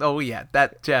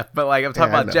 That Jeff. But I'm talking Yeah, I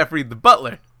about know. Jeffrey the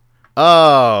butler.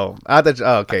 Oh, I thought.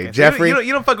 Oh, okay, So Jeffrey.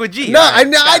 you don't fuck with G. No, All right, I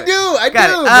know. got I it. do. I Got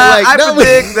do. it. But I no,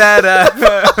 predict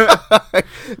that.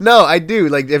 no, I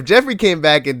do. If Jeffrey came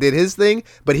back and did his thing,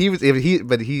 but he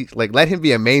let him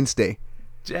be a mainstay.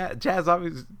 Jazz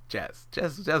obviously. Jazz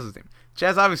is his name.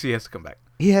 Jazz obviously has to come back.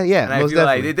 Yeah, And I most feel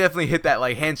definitely. they definitely hit that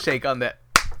handshake on that.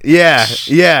 Yeah,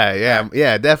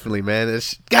 definitely, man.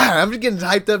 God, I'm just getting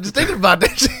hyped up just thinking about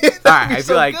that shit. All right, I feel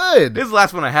so like good. this is the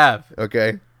last one I have.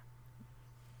 Okay.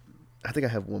 I think I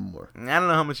have one more. I don't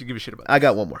know how much you give a shit about. I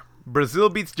got one more. Brazil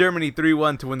beats Germany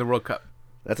 3-1 to win the World Cup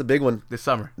That's a big one. this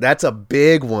summer. That's a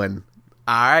big one.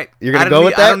 All right, You're gonna I go don't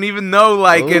with I that? don't even know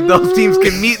if those teams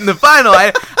can meet in the final.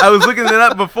 I was looking it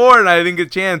up before and I didn't get a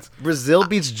chance Brazil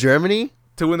beats Germany?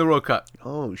 to win the World Cup.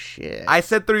 Oh, shit. I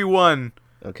said 3-1,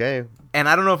 Okay. and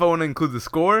I don't know if I want to include the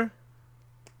score.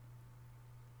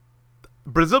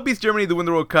 Brazil beats Germany to win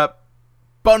the World Cup.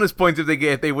 bonus points if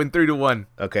they win 3-1.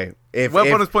 Okay. What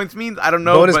bonus points means, I don't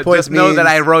know, but just know that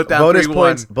I wrote down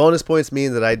 3-1. Bonus points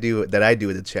means that I do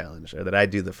the challenge, or that I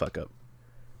do the fuck up.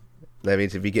 That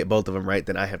means if you get both of them right,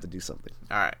 then I have to do something.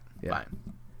 All right, Yeah. fine.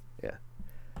 Yeah.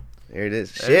 There it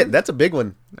is. Shit, that's a big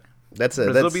one.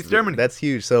 Brazil beats Germany. That's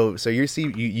huge. So you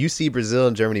see Brazil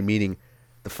and Germany meeting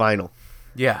the final.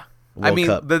 Yeah. World I mean,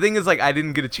 Cup. the thing is, like, I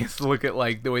didn't get a chance to look at,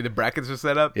 like, the way the brackets are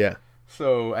set up. Yeah.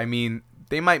 So, I mean,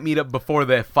 they might meet up before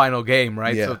the final game,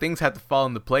 right? Yeah. So things have to fall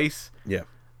into place. Yeah.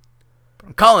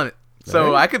 I'm calling it.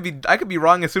 So Right. I could be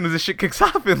wrong as soon as this shit kicks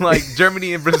off, and like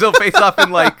Germany and Brazil face off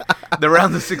in like the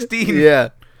round of 16. Yeah.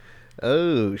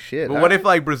 Oh shit. But what if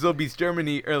like Brazil beats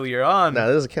Germany earlier on? Nah,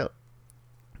 that doesn't count.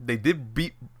 They did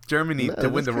beat Germany No, to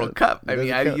win the doesn't World count. Cup. I Doesn't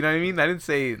mean, count. you know what I mean? I didn't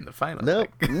say in the final. Nope.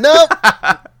 Like, Nope.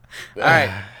 all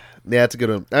right. Yeah, that's a good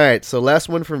one. All right, so last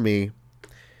one for me.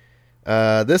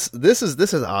 This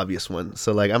is an obvious one.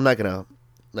 So like I'm not gonna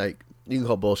like you can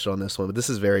call bullshit on this one, but this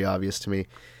is very obvious to me.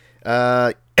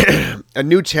 A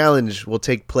new challenge will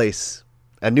take place.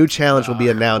 A new challenge will be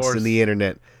Of announced course. in the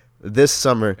internet this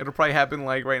summer. It'll probably happen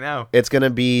like right now. It's gonna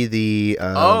be the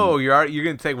You're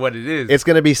gonna take what it is. it's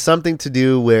gonna be something to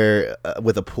do where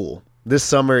with a pool. This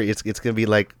summer it's gonna be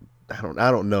like I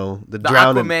don't know the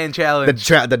drowning Aquaman challenge.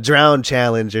 the drown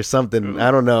challenge or something. I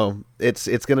don't know. It's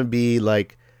gonna be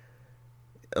like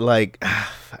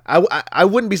I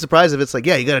wouldn't be surprised if it's like,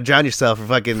 yeah, you gotta drown yourself for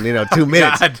fucking 2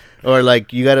 minutes, God. or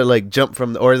like you gotta like jump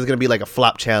from, or it's gonna be like a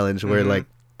flop challenge where like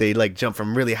they like jump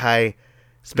from really high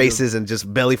spaces and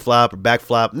just belly flop or back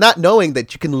flop, not knowing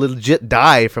that you can legit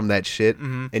die from that shit,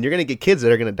 and you're gonna get kids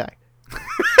that are gonna die.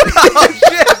 Oh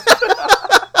shit!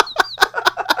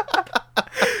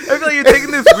 I feel like you're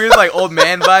taking this weird like old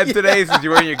man vibe today since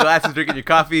you're wearing your glasses, drinking your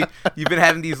coffee. You've been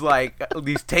having these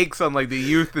these takes on like the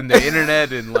youth and the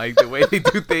internet and like the way they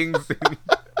do things.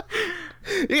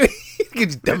 You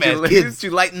dumbass kids.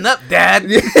 You lighten up, Dad.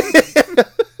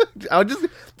 I'll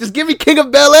just give me King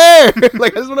of Bel Air.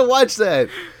 Like I just want to watch that.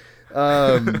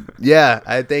 Yeah,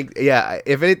 I think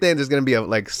if anything, there's gonna be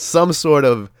like some sort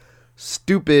of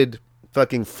stupid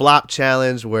fucking flop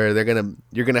challenge where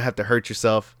you're gonna have to hurt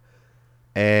yourself,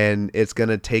 and it's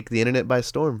gonna take the internet by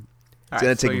storm. It's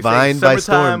gonna take Vine by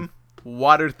storm.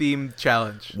 Water themed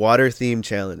challenge. Water theme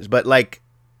challenge, but like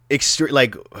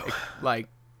Like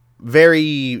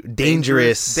very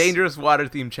dangerous. dangerous water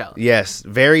themed challenge. Yes,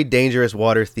 very dangerous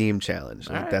water theme challenge.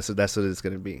 Like, All right. That's what it's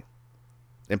gonna be,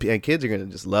 and kids are gonna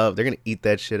just love. They're gonna eat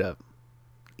that shit up,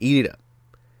 eat it up,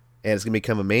 and it's gonna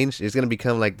become It's gonna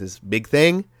become like this big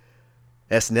thing.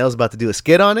 SNL's about to do a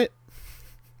skit on it.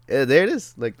 Yeah, there it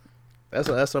is. Like that's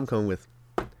what I'm coming with.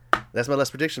 That's my last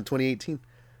prediction of 2018.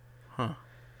 Huh.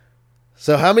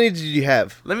 So how many did you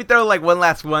have? Let me throw like one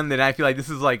last one that I feel like this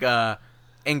is like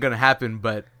ain't gonna happen,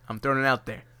 but I'm throwing it out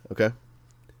there. Okay.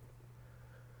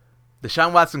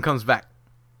 Deshaun Watson comes back.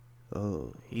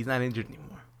 Oh, He's not injured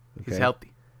anymore. He's Okay. healthy.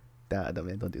 nah,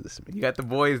 man, don't do this to me. You got the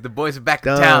boys. The boys are back to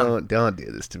town. Don't do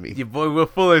this to me. Your boy Will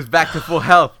Fuller is back to full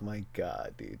health. My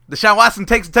God, dude. Deshaun Watson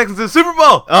takes the Texans to the Super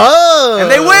Bowl. Oh, And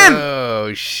they win!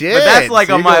 Oh shit! But that's like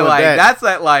So on you're my going with like that. that's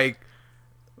at like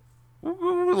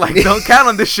don't count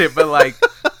on this shit, but like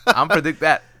I'm predict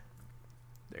that.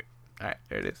 There. All right,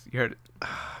 there it is. You heard it.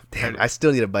 Damn, I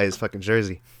still need to buy his fucking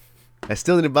jersey. I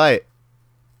still need to buy it.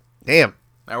 Damn.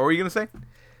 Now, what were you gonna say?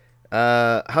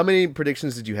 How many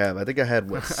predictions did you have? I think I had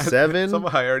 7.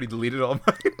 Somehow I already deleted all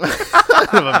mine.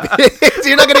 Son of a bitch.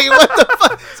 You're not gonna. What the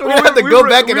fuck? So we're gonna have to go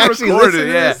back and actually recorded, listen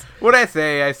to yeah. this. What'd I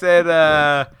say? I said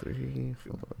 3,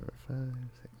 4, 5,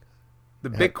 6. the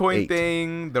I had Bitcoin 8.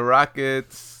 thing, the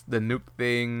rockets, the nuke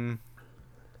thing,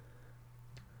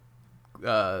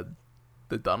 the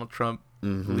Donald Trump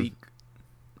Mhm. leak.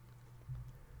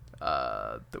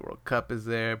 The World Cup is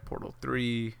there. Portal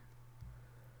 3.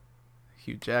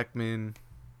 Hugh Jackman.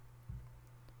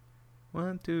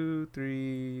 1, 2,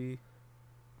 3,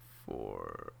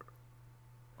 4.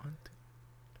 1, 2,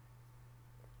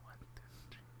 1, 2,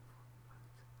 3, 4, 5,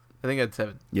 6. I think I had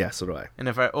 7. Yeah, so do I. And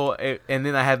and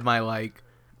then I had my like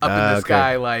up in the Okay.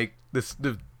 sky like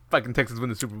the fucking Texans win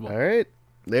the Super Bowl. All right,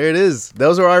 there it is.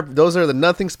 Those are the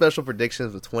nothing special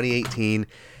predictions of 2018.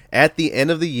 At the end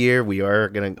of the year, we are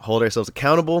gonna hold ourselves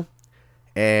accountable,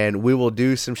 and we will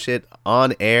do some shit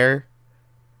on air.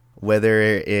 Whether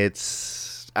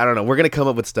it's I don't know, we're gonna come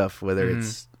up with stuff. Whether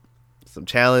it's some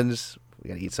challenge, we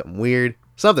gotta eat something weird,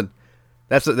 something.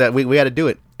 That's that we got to do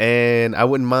it, and I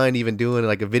wouldn't mind even doing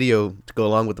like a video to go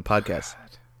along with the podcast.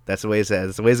 That's the way it's at.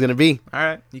 That's the way it's gonna be. All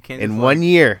right, you can't. In 1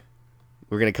 year,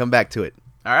 we're gonna come back to it.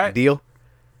 All right. Deal?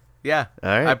 Yeah. All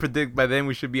right. I predict by then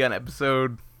we should be on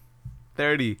episode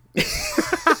 30.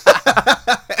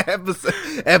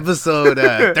 episode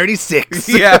 36.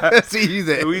 Yeah. See you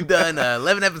there. We've done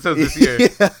 11 episodes this year.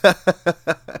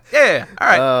 Yeah. All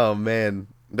right. Oh man.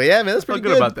 But yeah, man, that's pretty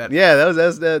Feel good about that. Yeah,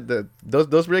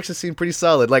 those predictions seem pretty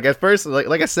solid. Like at first,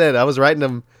 like I said, I was writing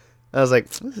them. I was like,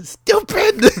 this is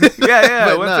stupid. Yeah.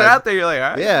 But Once nah. they're out there, you're like,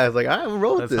 all right. Yeah, I was like, all right, we'll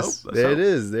roll with Let's this. hope. There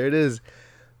it is.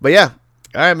 But yeah,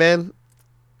 all right, man.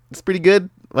 It's pretty good.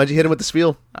 Why'd you hit him with the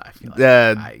spiel? I feel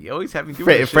like you always have me do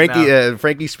this shit now.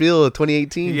 Frankie Spiel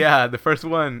 2018. Yeah, the first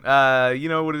one. You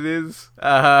know what it is.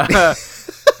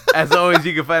 As always,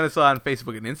 you can find us on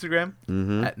Facebook and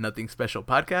Instagram at Nothing Special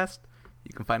Podcast.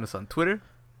 You can find us on Twitter,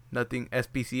 Nothing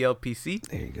SPCLPC.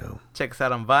 There you go. Check us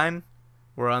out on Vine.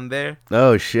 We're on there.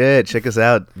 Oh shit! Check us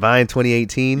out, Vine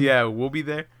 2018. Yeah, we'll be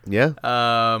there. Yeah.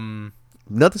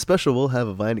 Nothing special. We'll have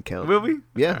a Vine account. Will we?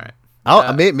 Yeah. All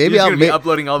right. Maybe I'll I'll be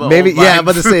uploading all the maybe old yeah. I'm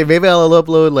Vines. about to say maybe I'll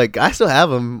upload like I still have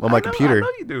them on my computer. I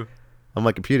know you do. On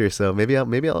my computer, so maybe I'll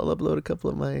upload a couple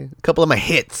of my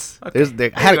hits.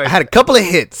 Okay. I had a couple of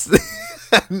hits.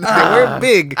 They were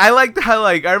big. I liked how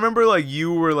I remember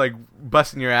you were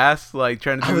busting your ass trying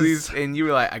to I do was- these, and you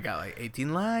were like, I got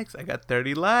 18 likes, I got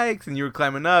 30 likes, and you were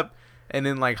climbing up. And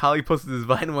then Holly posted this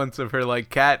Vine once of her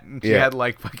cat, and she Yeah. had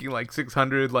fucking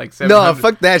 600 700. No,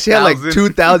 fuck that. She had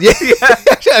 2,000.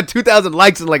 Yeah, she had 2,000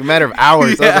 likes in a matter of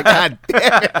hours. So I was like, God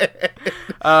damn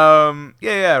it.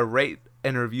 Yeah. Rate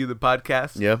and review the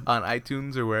podcast. Yeah. On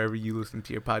iTunes or wherever you listen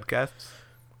to your podcasts.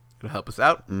 It'll help us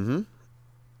out. Mm-hmm.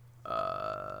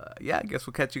 Yeah, I guess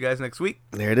we'll catch you guys next week.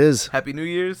 There it is. Happy New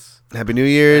Year's. Happy New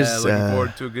Year's. Looking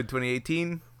forward to a good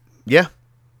 2018. Yeah.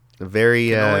 A very.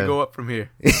 Can only go up from here.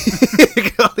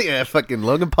 Yeah, fucking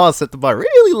Logan Paul set the bar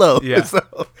really low. Yeah. So,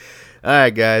 all right,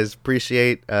 guys.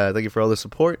 Appreciate. Thank you for all the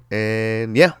support.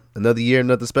 And yeah, another year,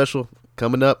 another special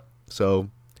coming up. So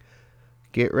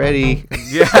get ready.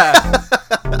 Yeah.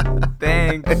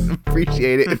 Thanks.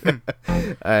 Appreciate it. All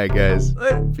right, guys.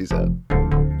 Later. Peace out.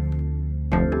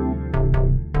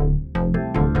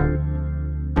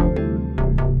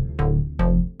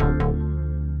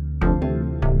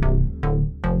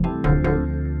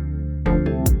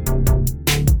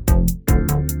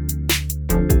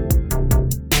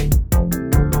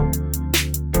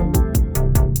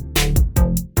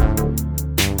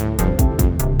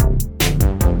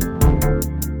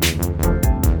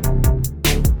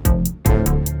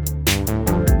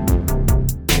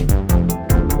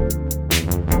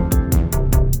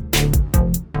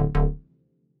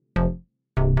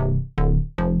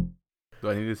 Do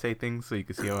I need to say things so you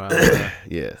can see how I'm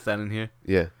Yeah. standing here?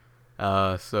 Yeah.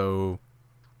 So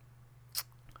I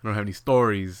don't have any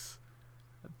stories.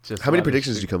 Just How many a lot of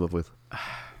predictions did shit. you come up with?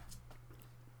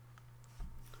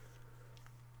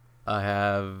 I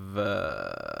have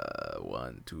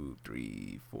 1, 2,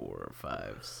 3, 4,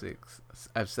 5, 6.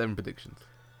 I have 7 predictions.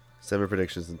 7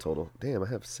 predictions in total. Damn, I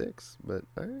have 6, but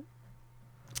all right.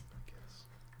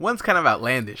 One's kind of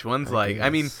outlandish. One's I I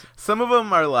mean, guess. some of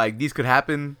them are these could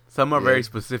happen. Some are Yeah. very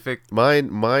specific.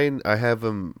 Mine. I have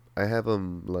them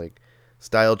like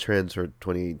style trends for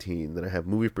 2018. Then I have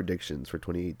movie predictions for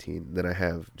 2018. Then I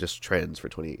have just trends for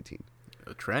 2018.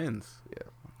 Trends. Yeah.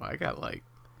 I got I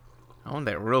want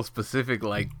that real specific.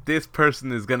 This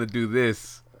person is gonna do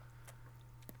this.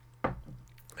 Oh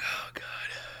God.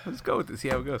 Let's go with it. See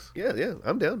how it goes. Yeah,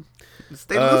 I'm down.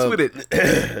 Stay loose with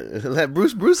it. Let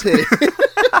Bruce hit it.